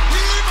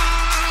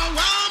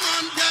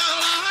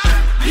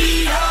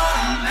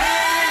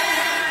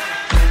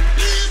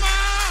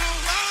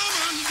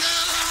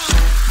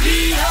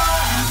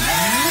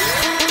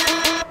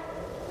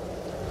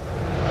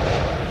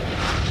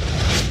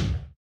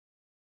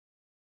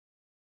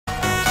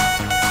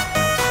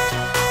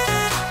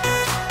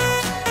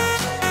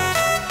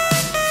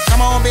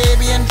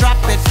 Baby, and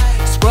drop it.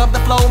 Scrub the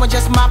flow and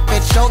just mop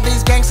it. Show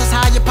these gangsters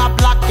how you pop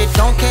lock it.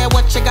 Don't care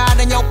what you got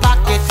in your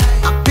pocket.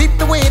 I peep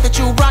the way that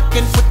you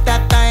rockin' with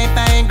that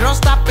thing. Girl,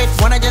 stop it.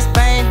 Wanna just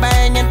bang,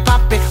 bang and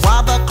pop it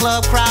while the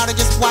club crowd are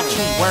just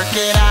watching. Work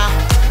it out.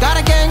 Got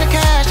a gang of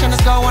cash and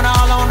it's going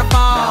all on the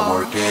ball. Now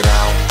work it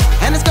out.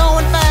 And it's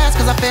going fast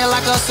cause I feel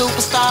like a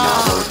superstar.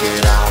 Now work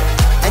it out.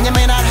 And you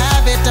may not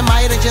have it, I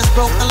might have just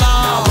broke the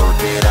law. Now work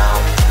it out.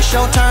 It's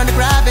your turn to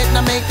grab it and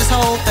I make this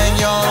whole thing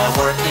yours.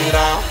 Now work it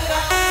out.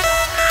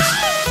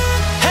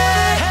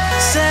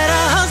 Said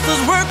a hustler's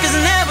work is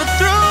never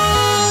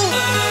through.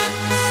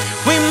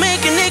 We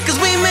making it cause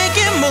we make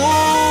it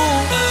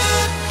move.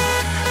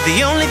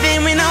 The only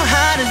thing we know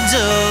how to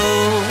do.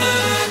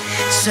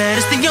 Said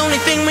it's the only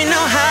thing we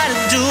know how to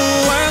do.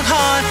 Work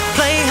hard,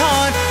 play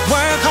hard,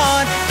 work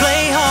hard,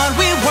 play hard.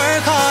 We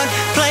work hard,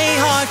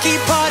 play hard, keep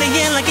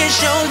partying like it's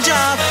your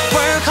job.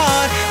 Work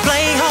hard,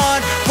 play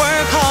hard,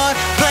 work hard,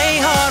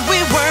 play hard.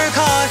 We work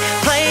hard,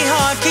 play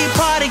hard, keep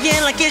partying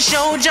like it's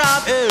your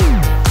job.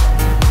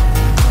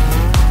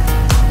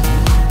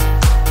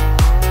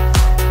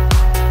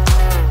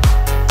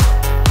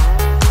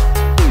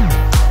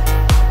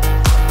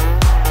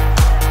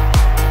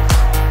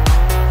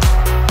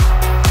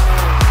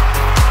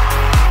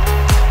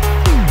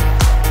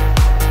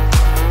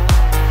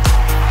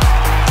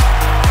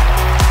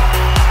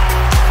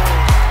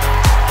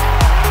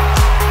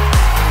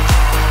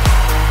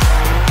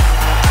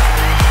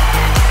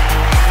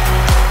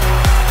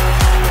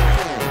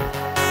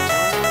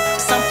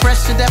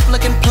 Deaf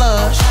looking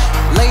plush.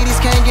 Ladies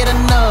can't get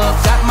enough.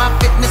 Got my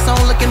fitness on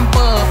looking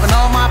buff. And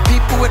all my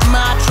people with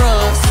my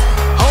trust.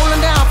 Holding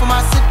down for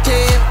my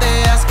city. If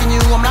they're asking you,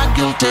 I'm not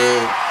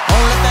guilty.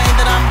 Only thing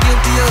that I'm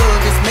guilty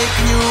of is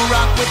making you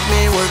rock with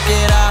me. Work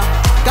it out.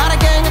 Got a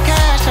gang of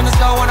cash and it's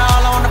going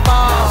all on the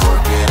ball. Now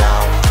work it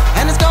out.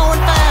 And it's going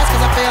fast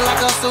cause I feel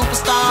like a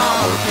superstar.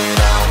 Now work it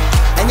out.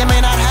 And you may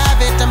not have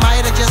it, I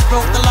might have just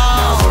broke the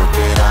law. Now work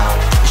it out.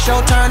 It's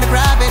your turn to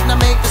grab it and I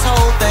make this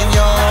whole thing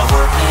yours. Now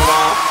work it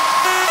out.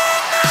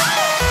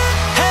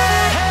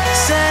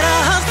 Said a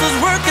hustler's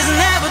work is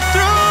never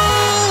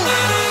through.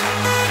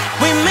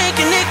 We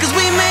making it cause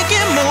we make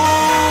it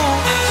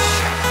move.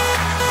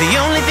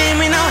 The only thing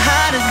we know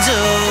how to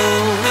do.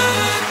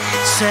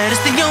 Said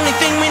it's the only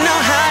thing we know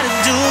how to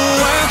do.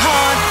 Work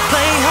hard,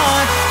 play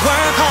hard,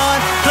 work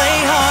hard, play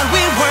hard.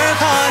 We work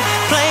hard,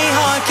 play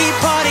hard, keep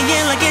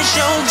partying like it's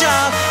your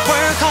job.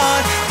 Work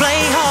hard,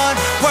 play hard,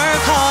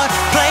 work hard,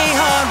 play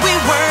hard. We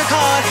work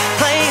hard,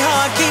 play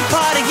hard, keep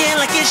partying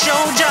like it's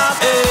your job.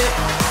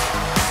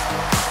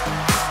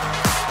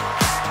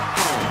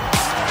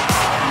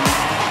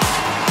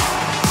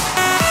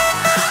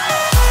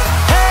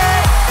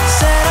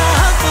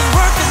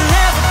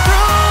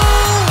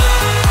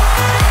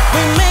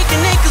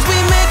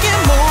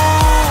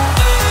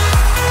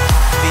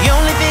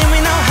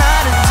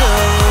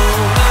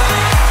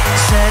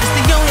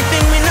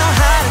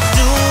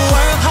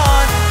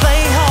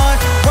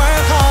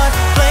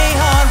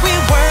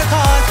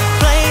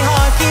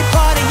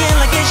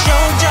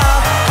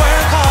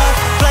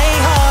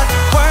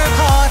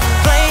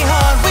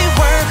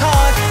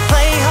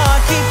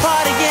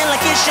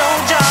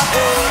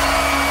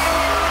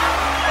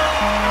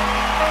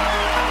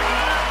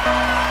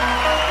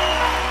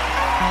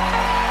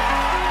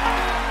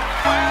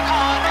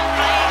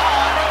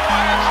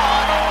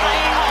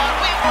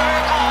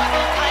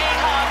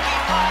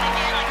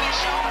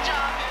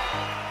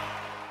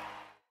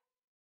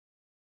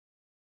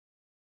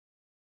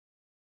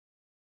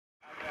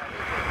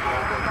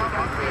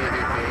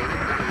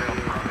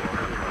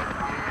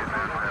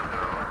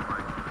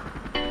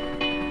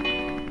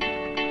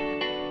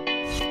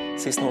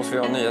 Sist nås vi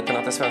av nyheten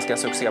att det svenska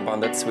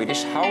succébandet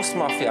Swedish House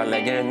Mafia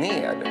lägger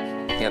ner.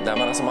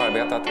 medlemmarna som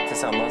arbetat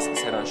tillsammans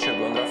sedan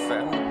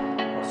 2005.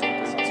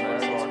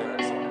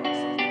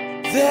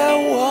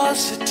 There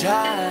was a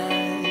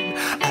time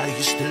I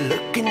used to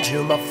look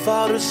into my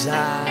father's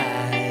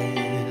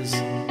eyes.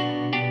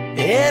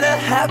 In a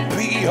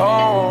happy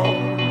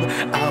home,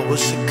 I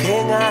was a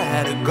king, I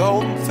had a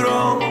golden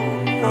throne.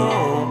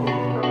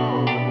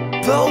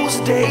 Those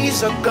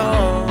days are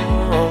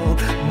gone,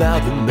 now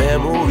the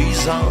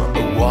memories on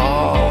the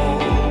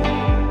wall.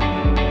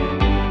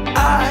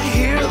 I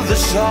hear the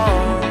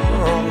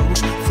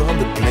songs from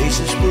the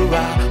places where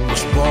I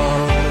was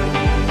born.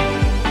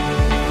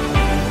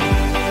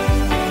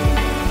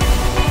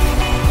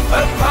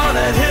 Upon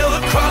that hill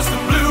across the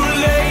blue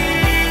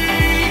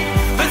lake,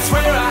 that's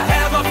where I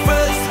had my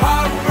first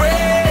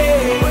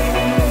heartbreak.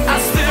 I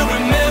still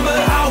remember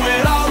how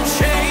it all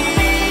changed.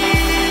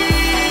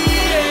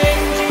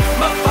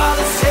 My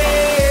father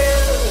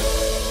said,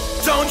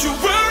 don't you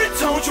worry,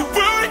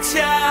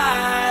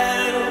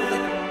 child.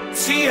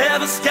 See,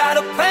 heaven's got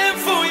a plan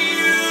for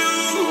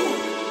you.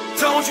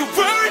 Don't you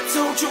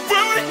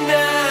worry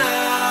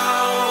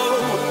now.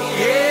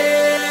 Yeah.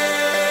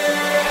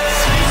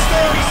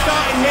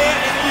 Starting here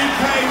in the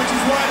UK, which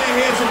is why they're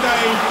here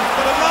today.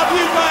 But I love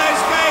you guys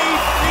gave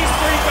these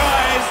three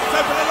guys. So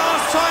for the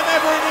last time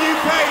ever in the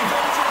UK,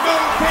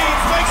 Milton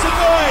Keynes, make some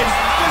noise.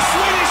 The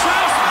Swedish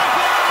House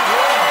Mafia.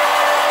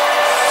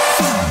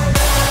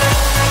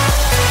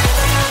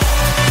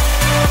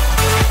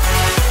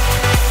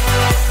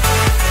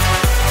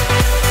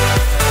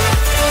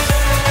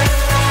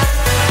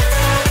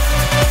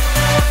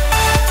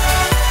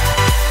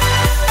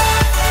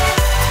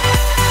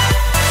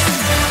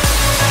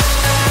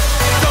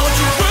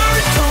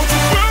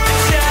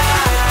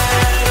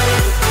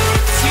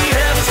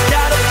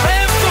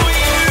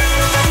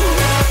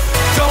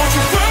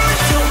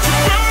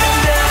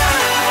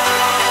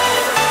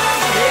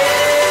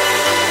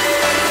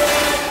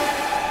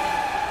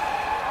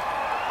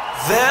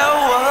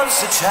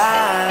 A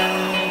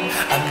time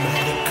I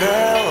met a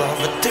girl of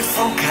a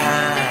different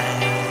kind.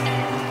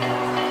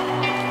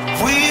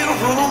 We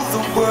ruled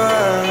the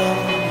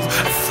world. I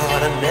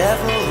thought I'd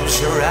never lose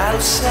her out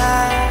of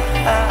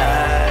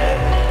sight.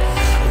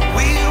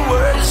 We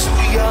were so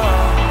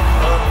young.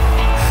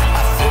 I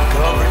think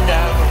of her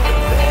now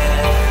and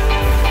then.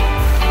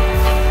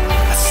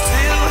 I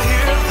still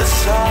hear the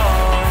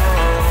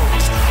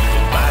songs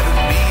reminding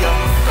me of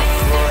a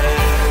friend.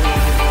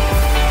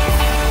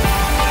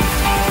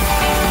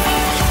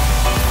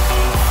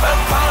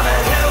 Upon a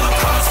hill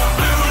across the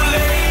blue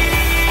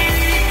lake,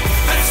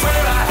 that's where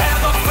I had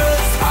my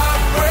first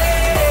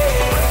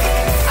heartbreak.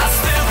 I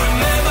still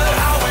remember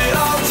how it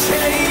all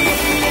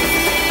changed.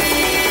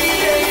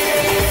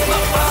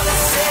 My father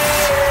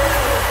said,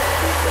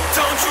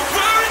 don't you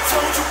worry,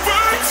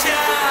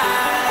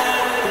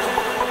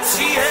 child.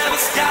 See,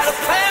 heaven's got a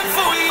plan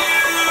for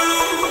you.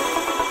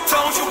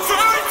 Don't you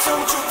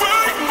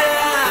worry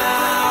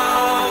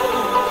now.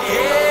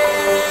 Yeah.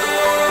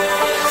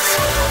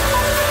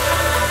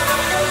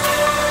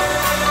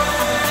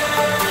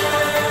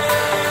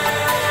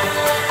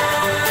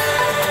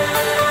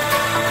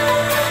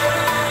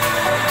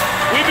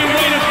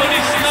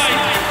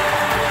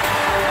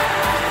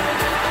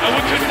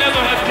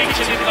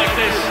 It like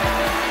this.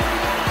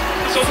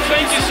 So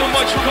thank you so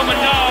much for coming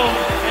now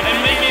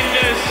and making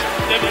this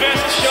the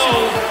best show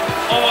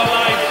of our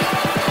life.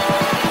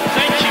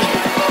 Thank you.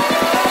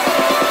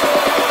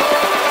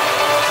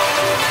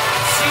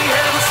 See,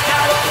 heaven's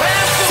got a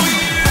plan for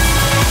you.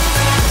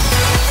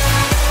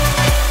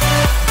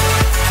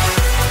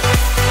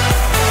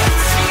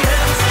 See,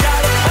 heaven's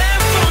got a plan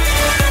for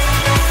you.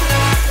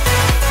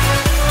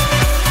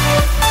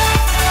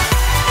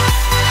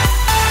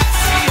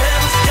 See,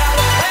 heaven's got a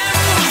plan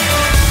for you.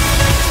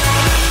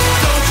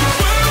 Don't you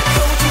worry,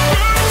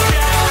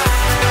 child.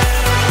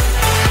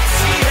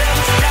 See,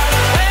 heaven's got a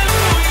plan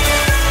for you.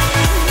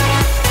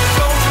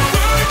 Don't you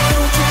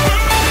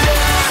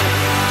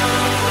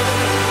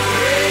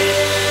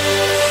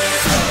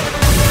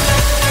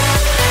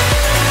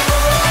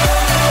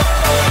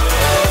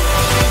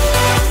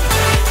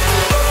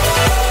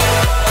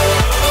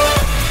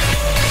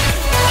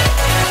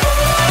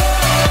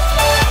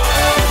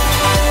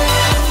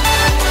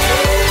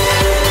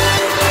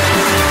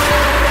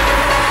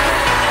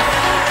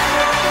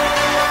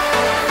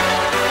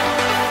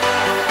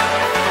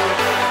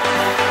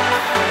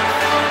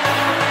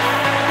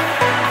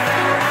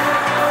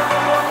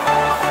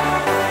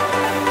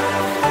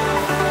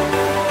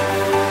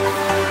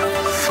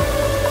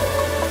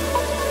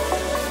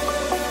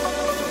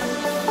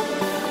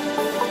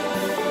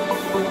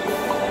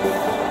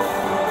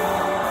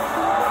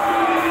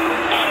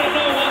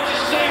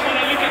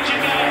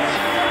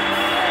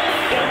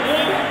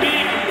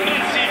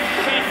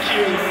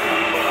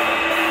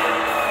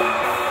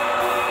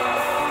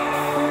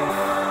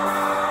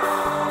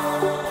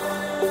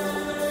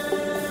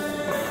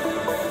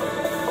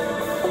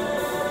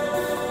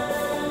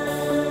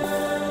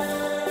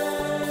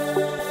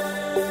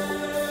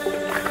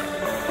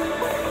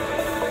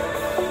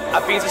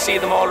I've been to see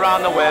them all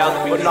around the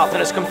world, but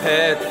nothing is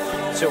compared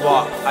to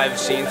what I've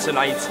seen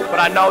tonight. But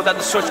I know that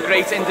they're such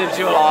great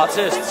individual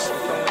artists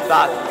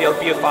that they'll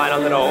be fine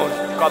on their own.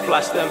 God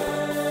bless them.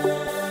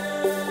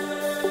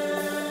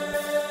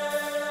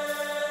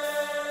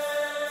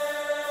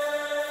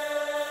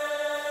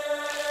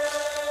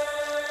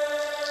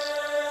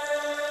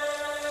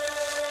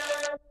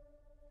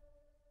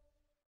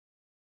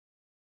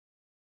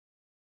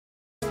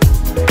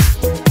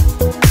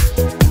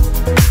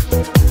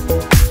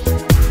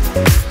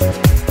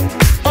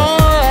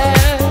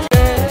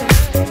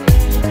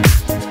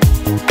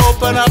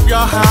 Open up your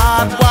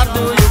heart, what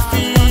do you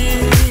feel?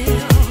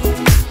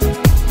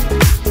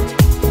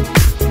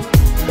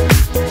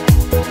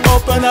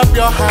 Open up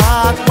your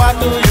heart, what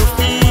do you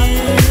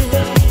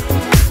feel?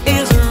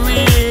 Is it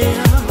real?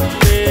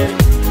 Yeah.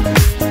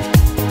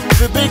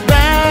 The Big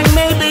Bang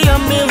may be a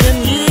million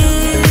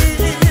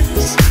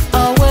years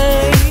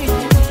away,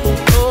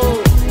 oh,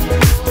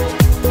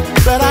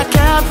 but I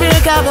can't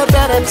think of a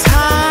better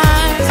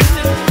time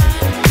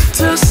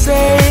to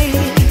say,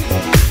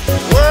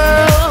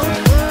 world,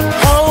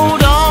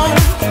 hold on.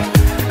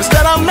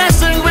 Instead of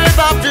messing with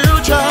our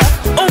future,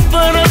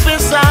 open up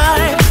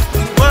inside.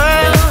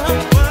 World,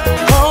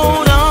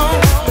 hold on.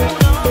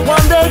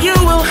 One day you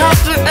will have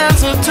to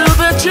answer to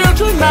the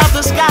children of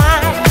the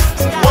sky.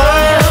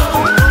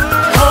 World,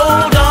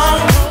 hold on.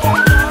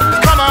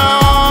 Come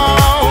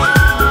on.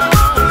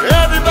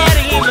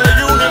 Everybody in the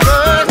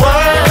universe.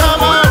 World,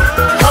 come on.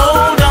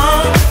 Hold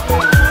on.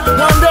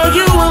 One day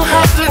you will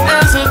have to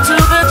answer to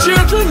the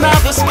children of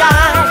the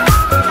sky.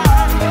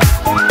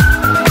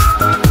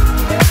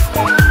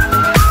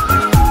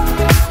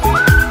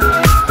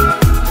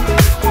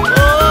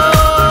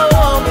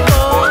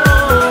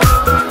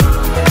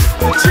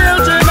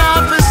 Children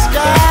of the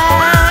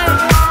sky.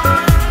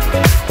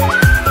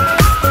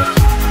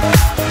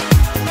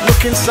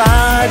 Look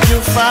inside,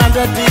 you'll find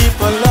a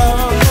deeper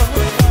love.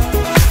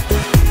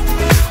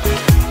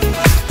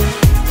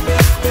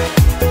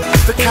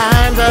 The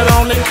kind that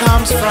only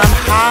comes from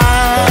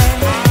high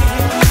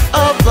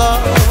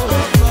above.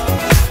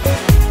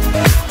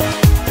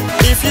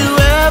 If you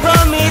ever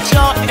meet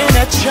your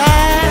inner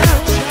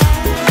child,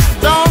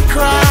 don't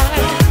cry,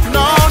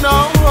 no, no.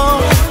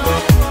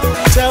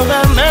 Tell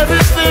them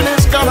everything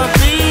is gonna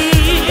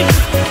be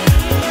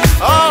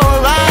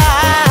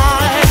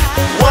alright.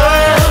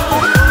 World,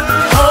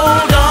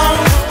 hold on.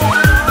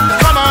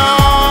 Come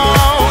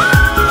on.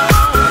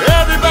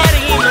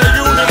 Everybody in the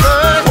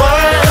universe.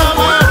 World, come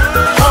on.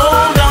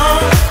 Hold on.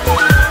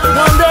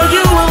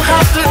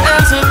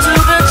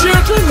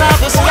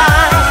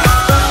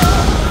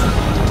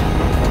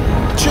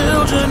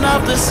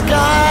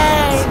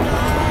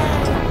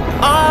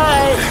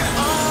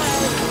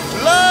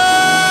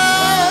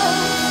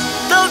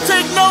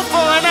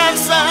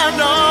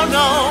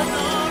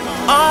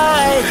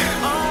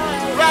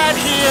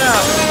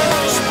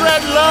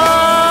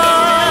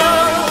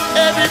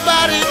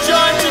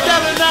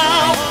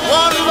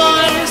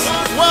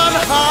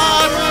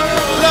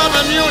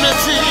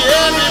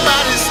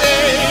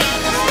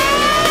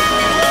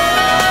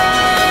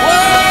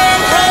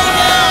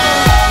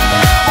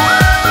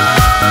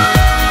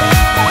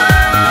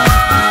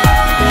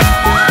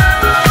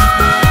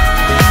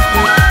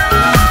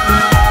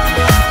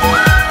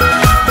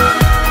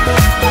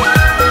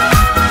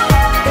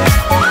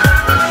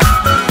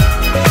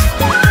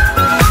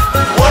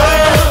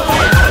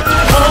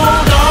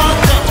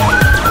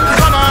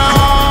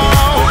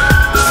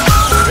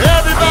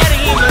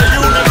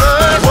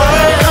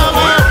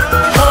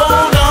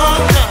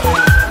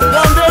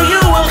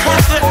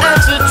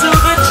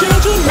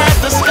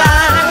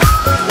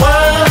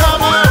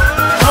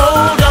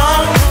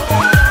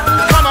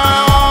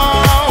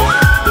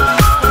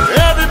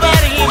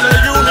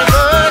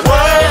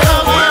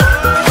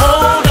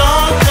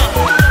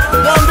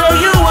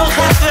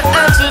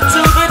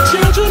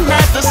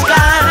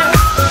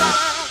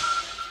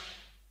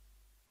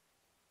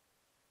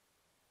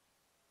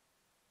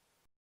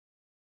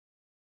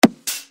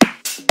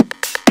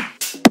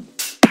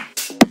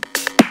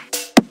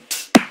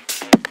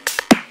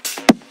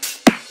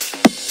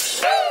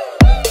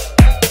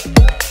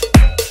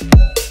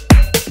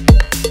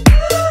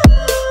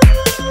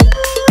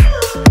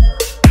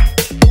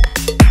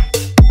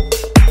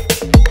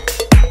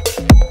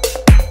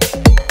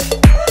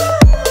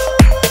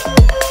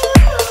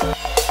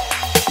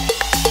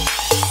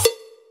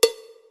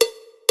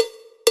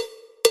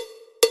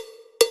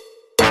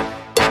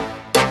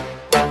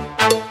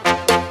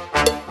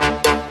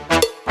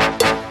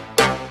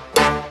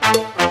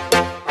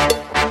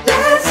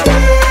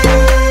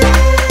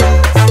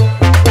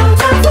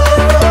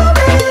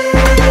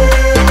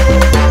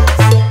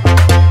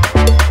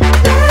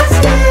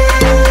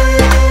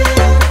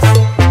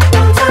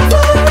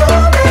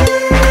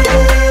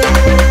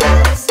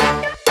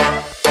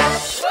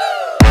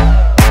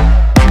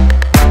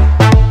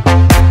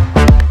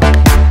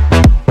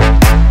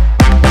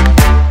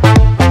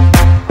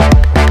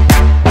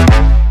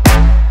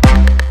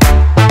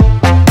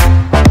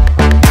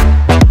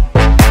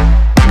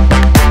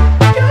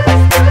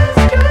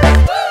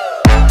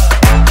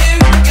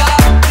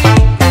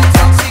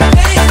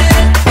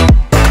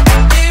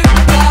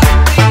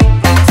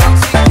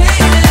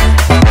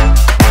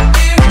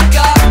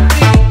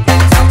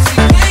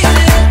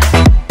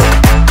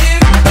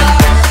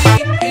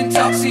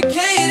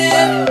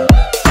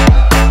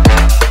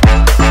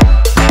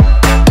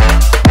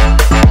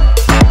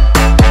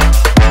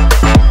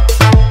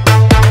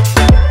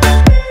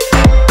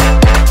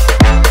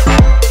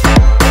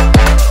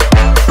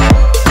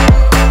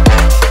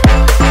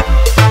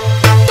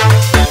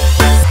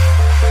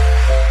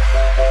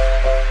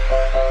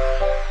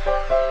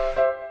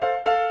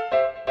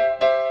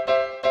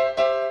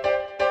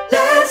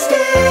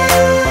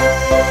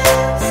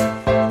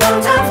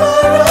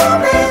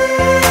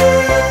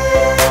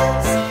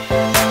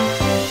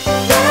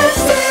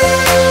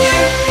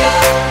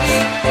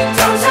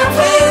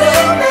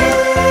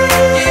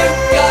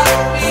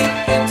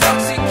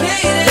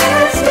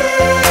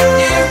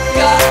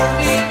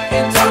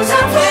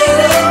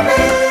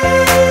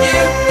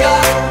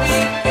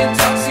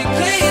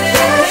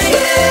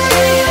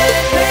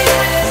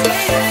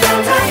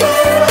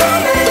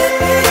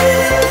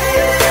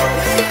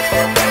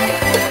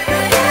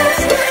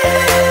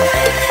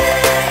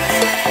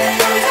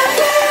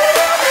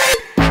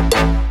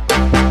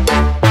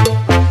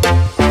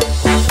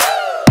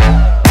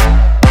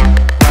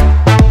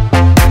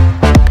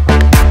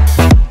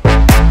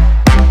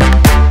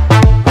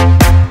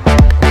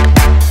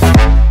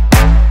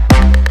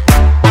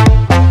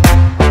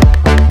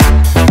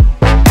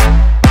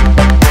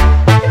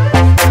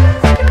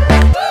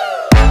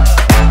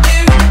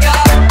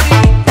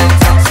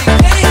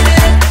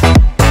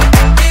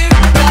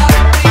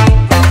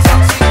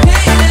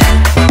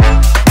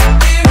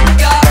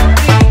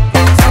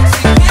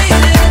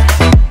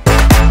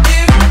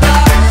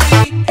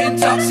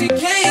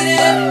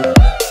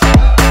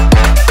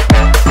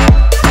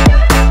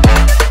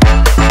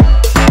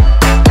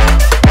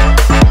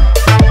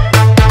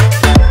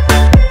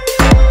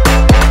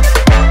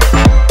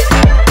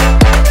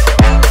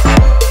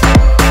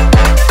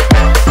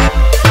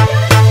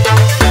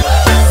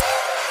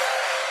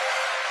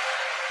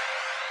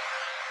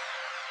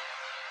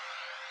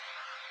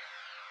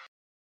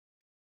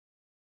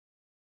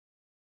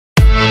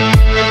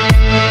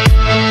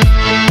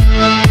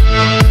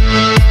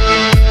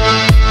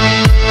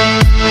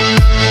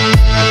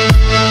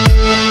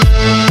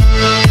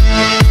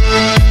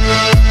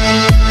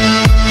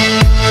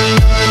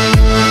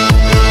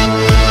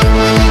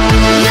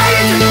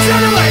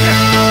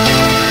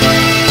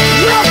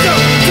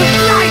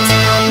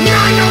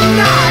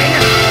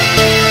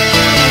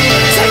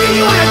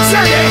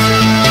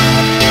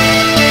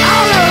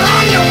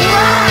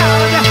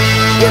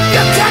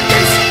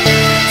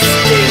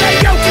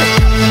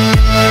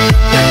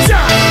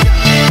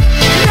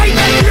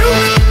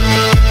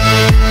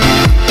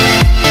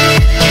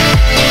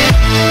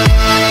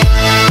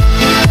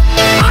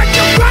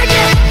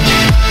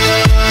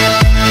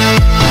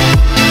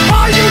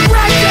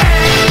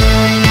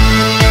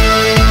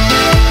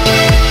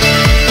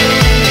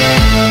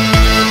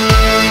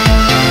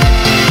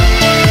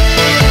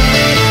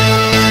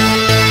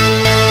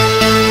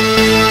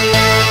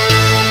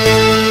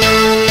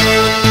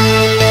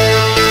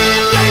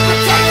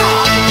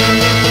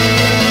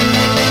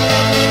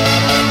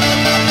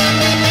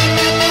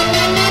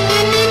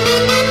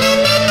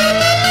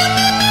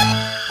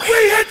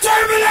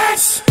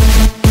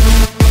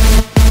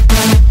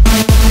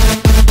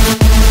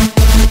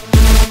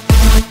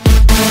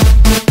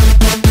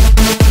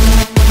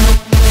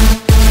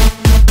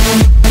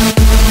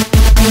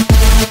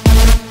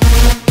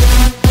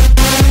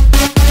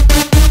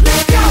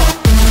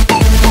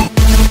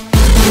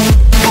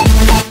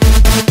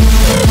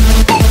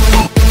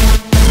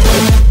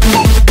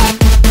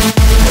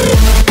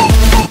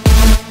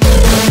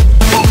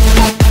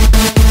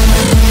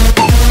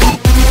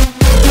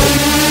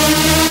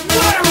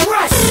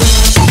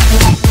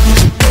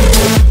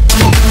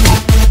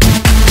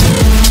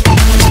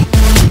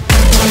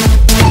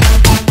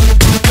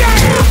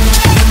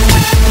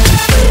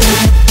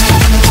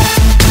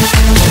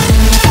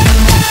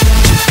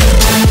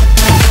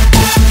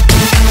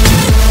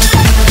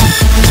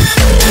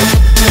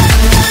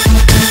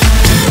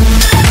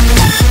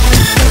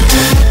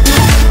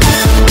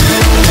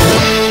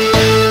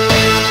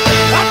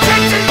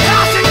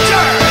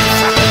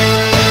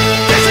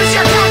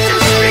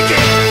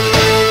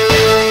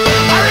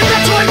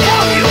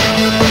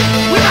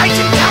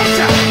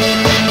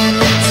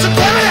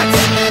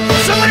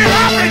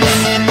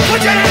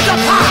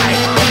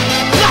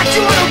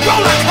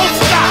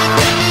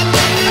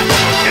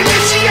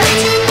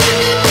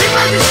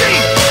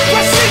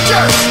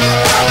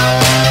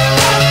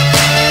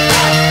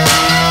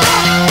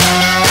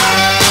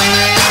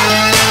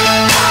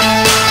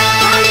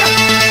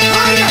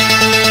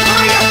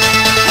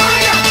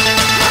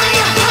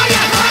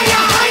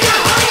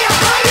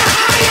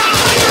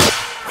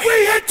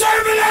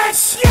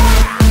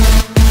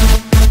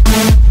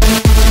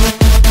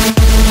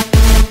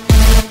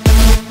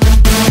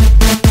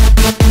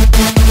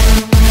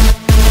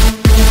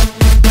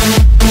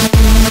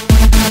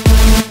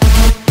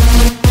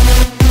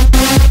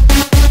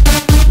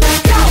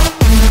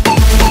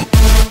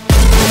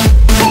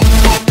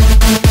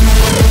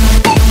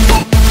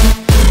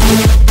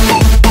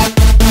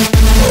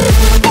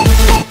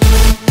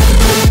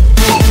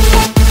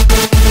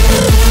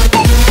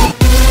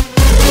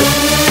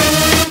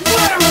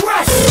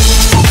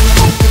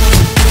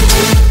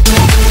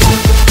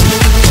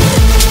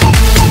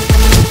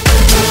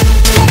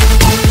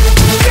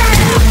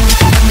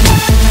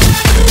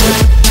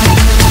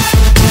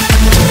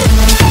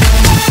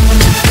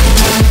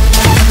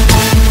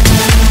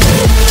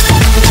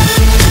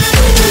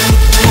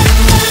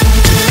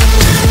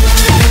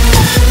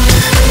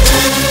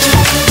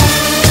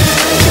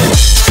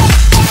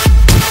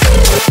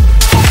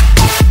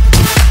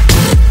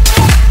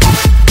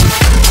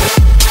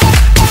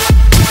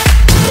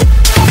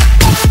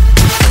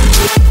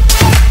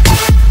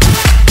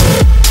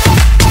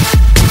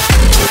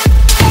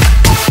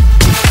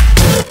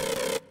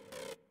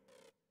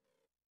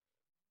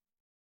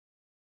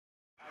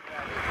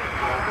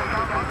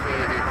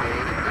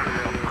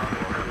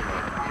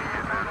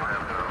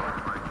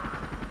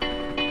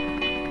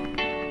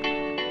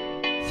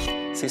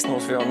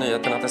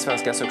 nyheten att det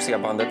svenska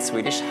succébandet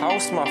Swedish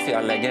House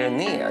Mafia lägger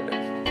ned.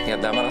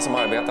 Medlemmarna som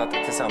arbetat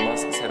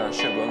tillsammans sedan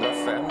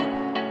 2005.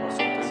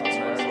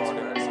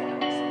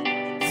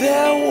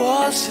 There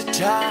was a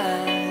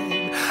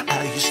time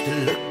I used to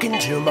look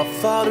into my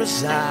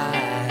father's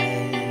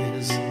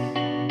eyes.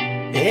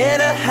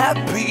 In a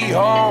happy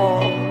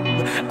home,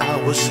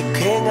 I was a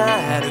king, I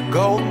had a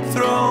golden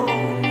throne.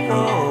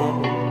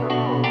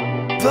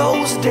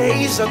 Those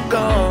days are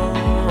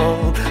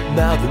gone,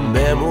 now the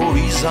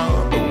memories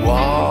on the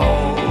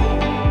wall.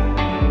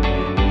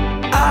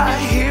 I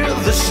hear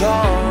the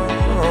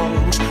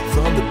songs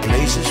from the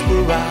places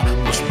where I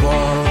was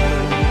born.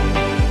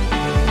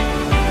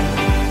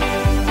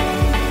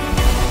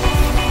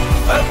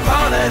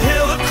 Upon that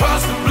hill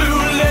across the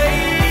blue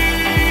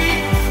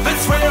lake,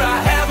 that's where I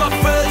had my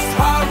first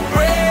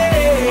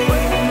heartbreak.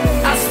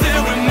 I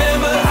still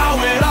remember how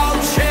it all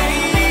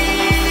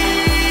changed.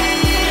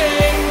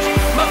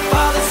 My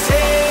father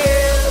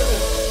said,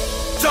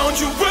 don't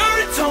you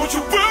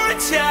worry,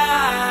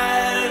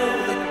 child.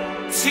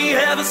 See,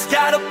 heaven's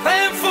got a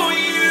plan for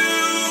you.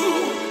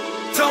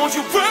 Don't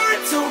you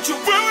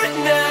worry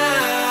now.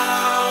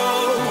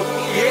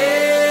 Yeah.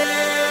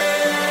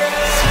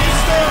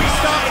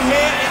 Starting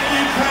here in the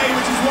UK,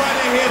 which is why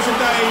they're here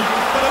today.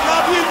 But I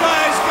love you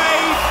guys,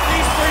 Gabe,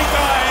 these three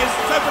guys.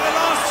 So for the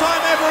last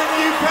time ever in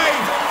the UK,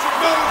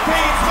 Milton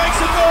Keynes, make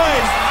some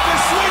noise. The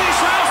Swedish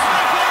House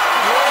Mafia.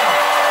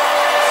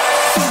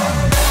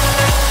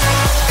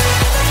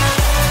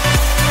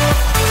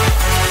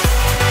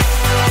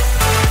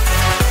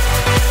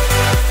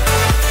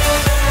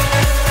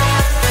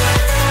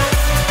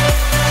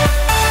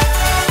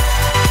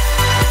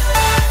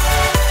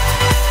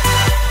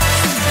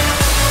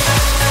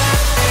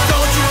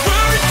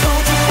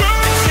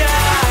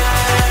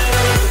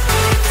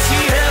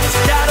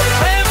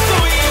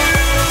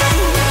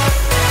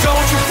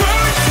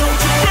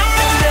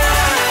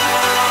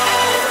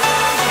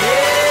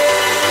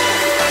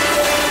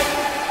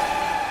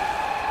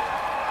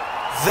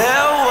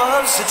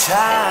 A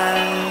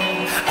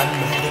time I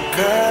met a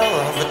girl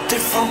of a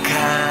different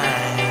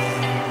kind.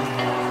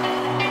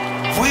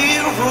 We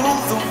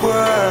ruled the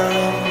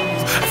world.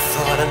 I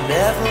thought I'd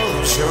never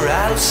lose her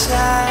out of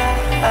sight.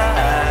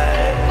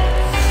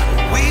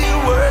 We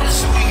were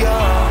so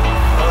young.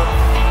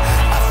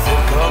 I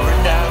think of her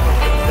now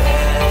and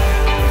then.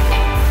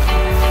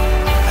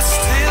 I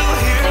still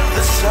hear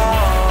the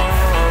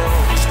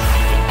songs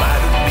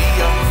reminding me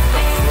of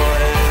a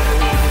friend.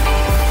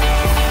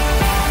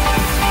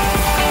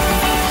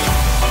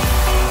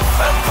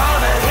 Upon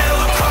a hill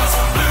across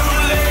the blue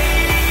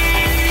lake,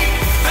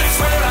 that's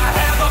where I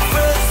had my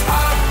first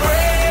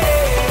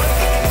heartbreak.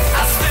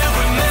 I still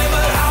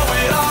remember how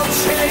it all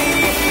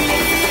changed.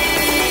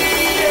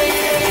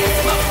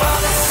 My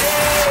father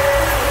said,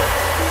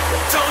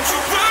 don't you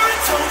worry,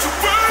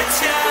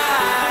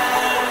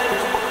 child.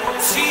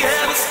 See,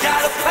 heaven's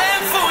got a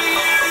plan for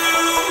you.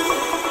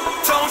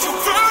 Don't you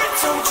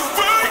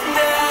worry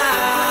now.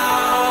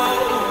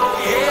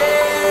 Yeah.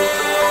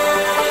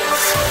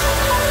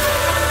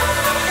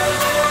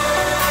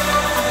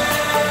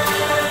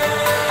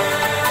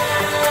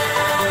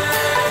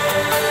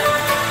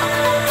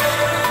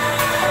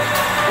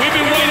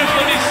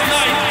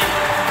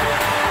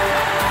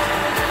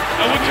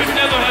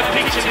 Never have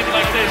pictured it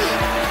like this.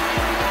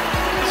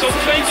 So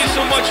thank you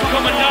so much for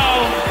coming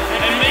now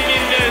and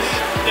making this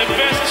the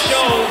best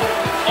show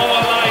of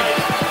our life.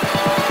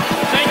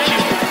 Thank you.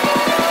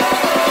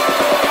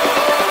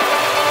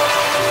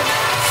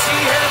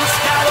 See, heaven's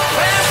got a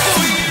plan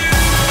for you.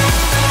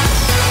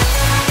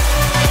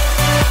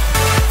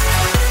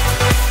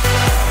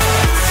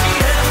 See,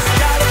 heaven's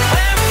got a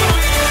plan for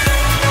you.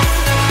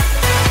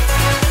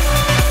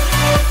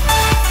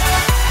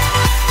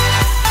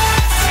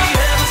 See,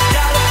 heaven's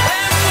got a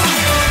plan for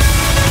you.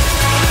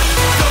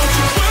 Don't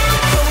you worry,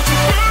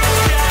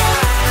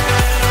 child.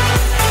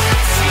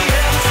 See,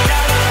 heaven's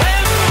got a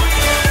plan for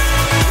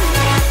you.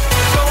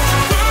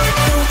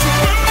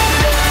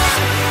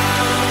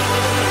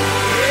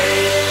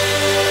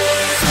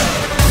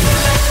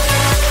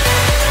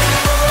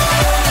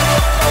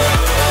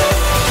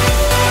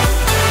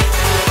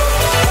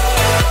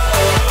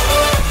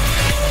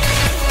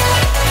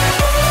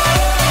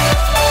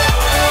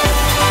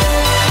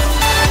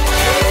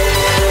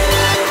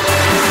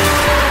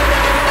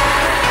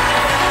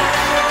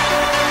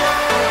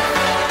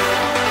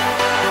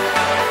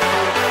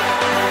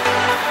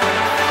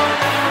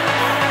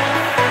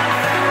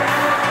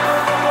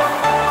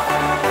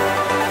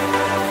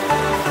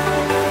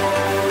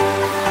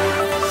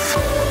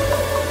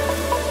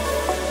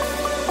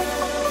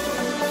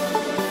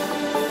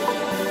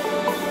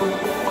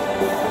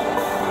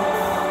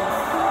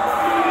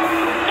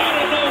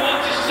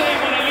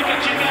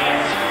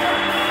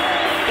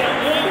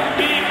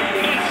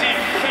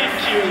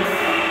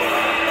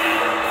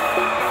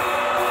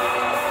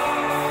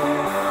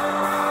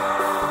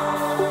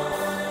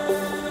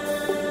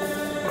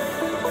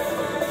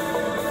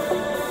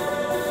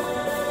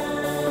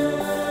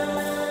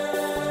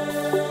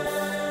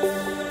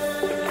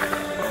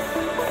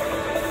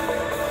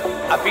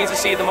 been to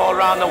see them all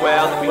around the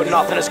world, but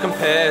nothing is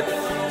compared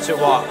to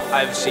what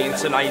I've seen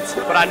tonight.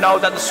 But I know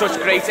that they're such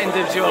great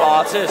individual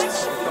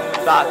artists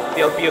that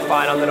they'll be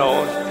fine on their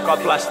own.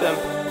 God bless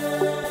them.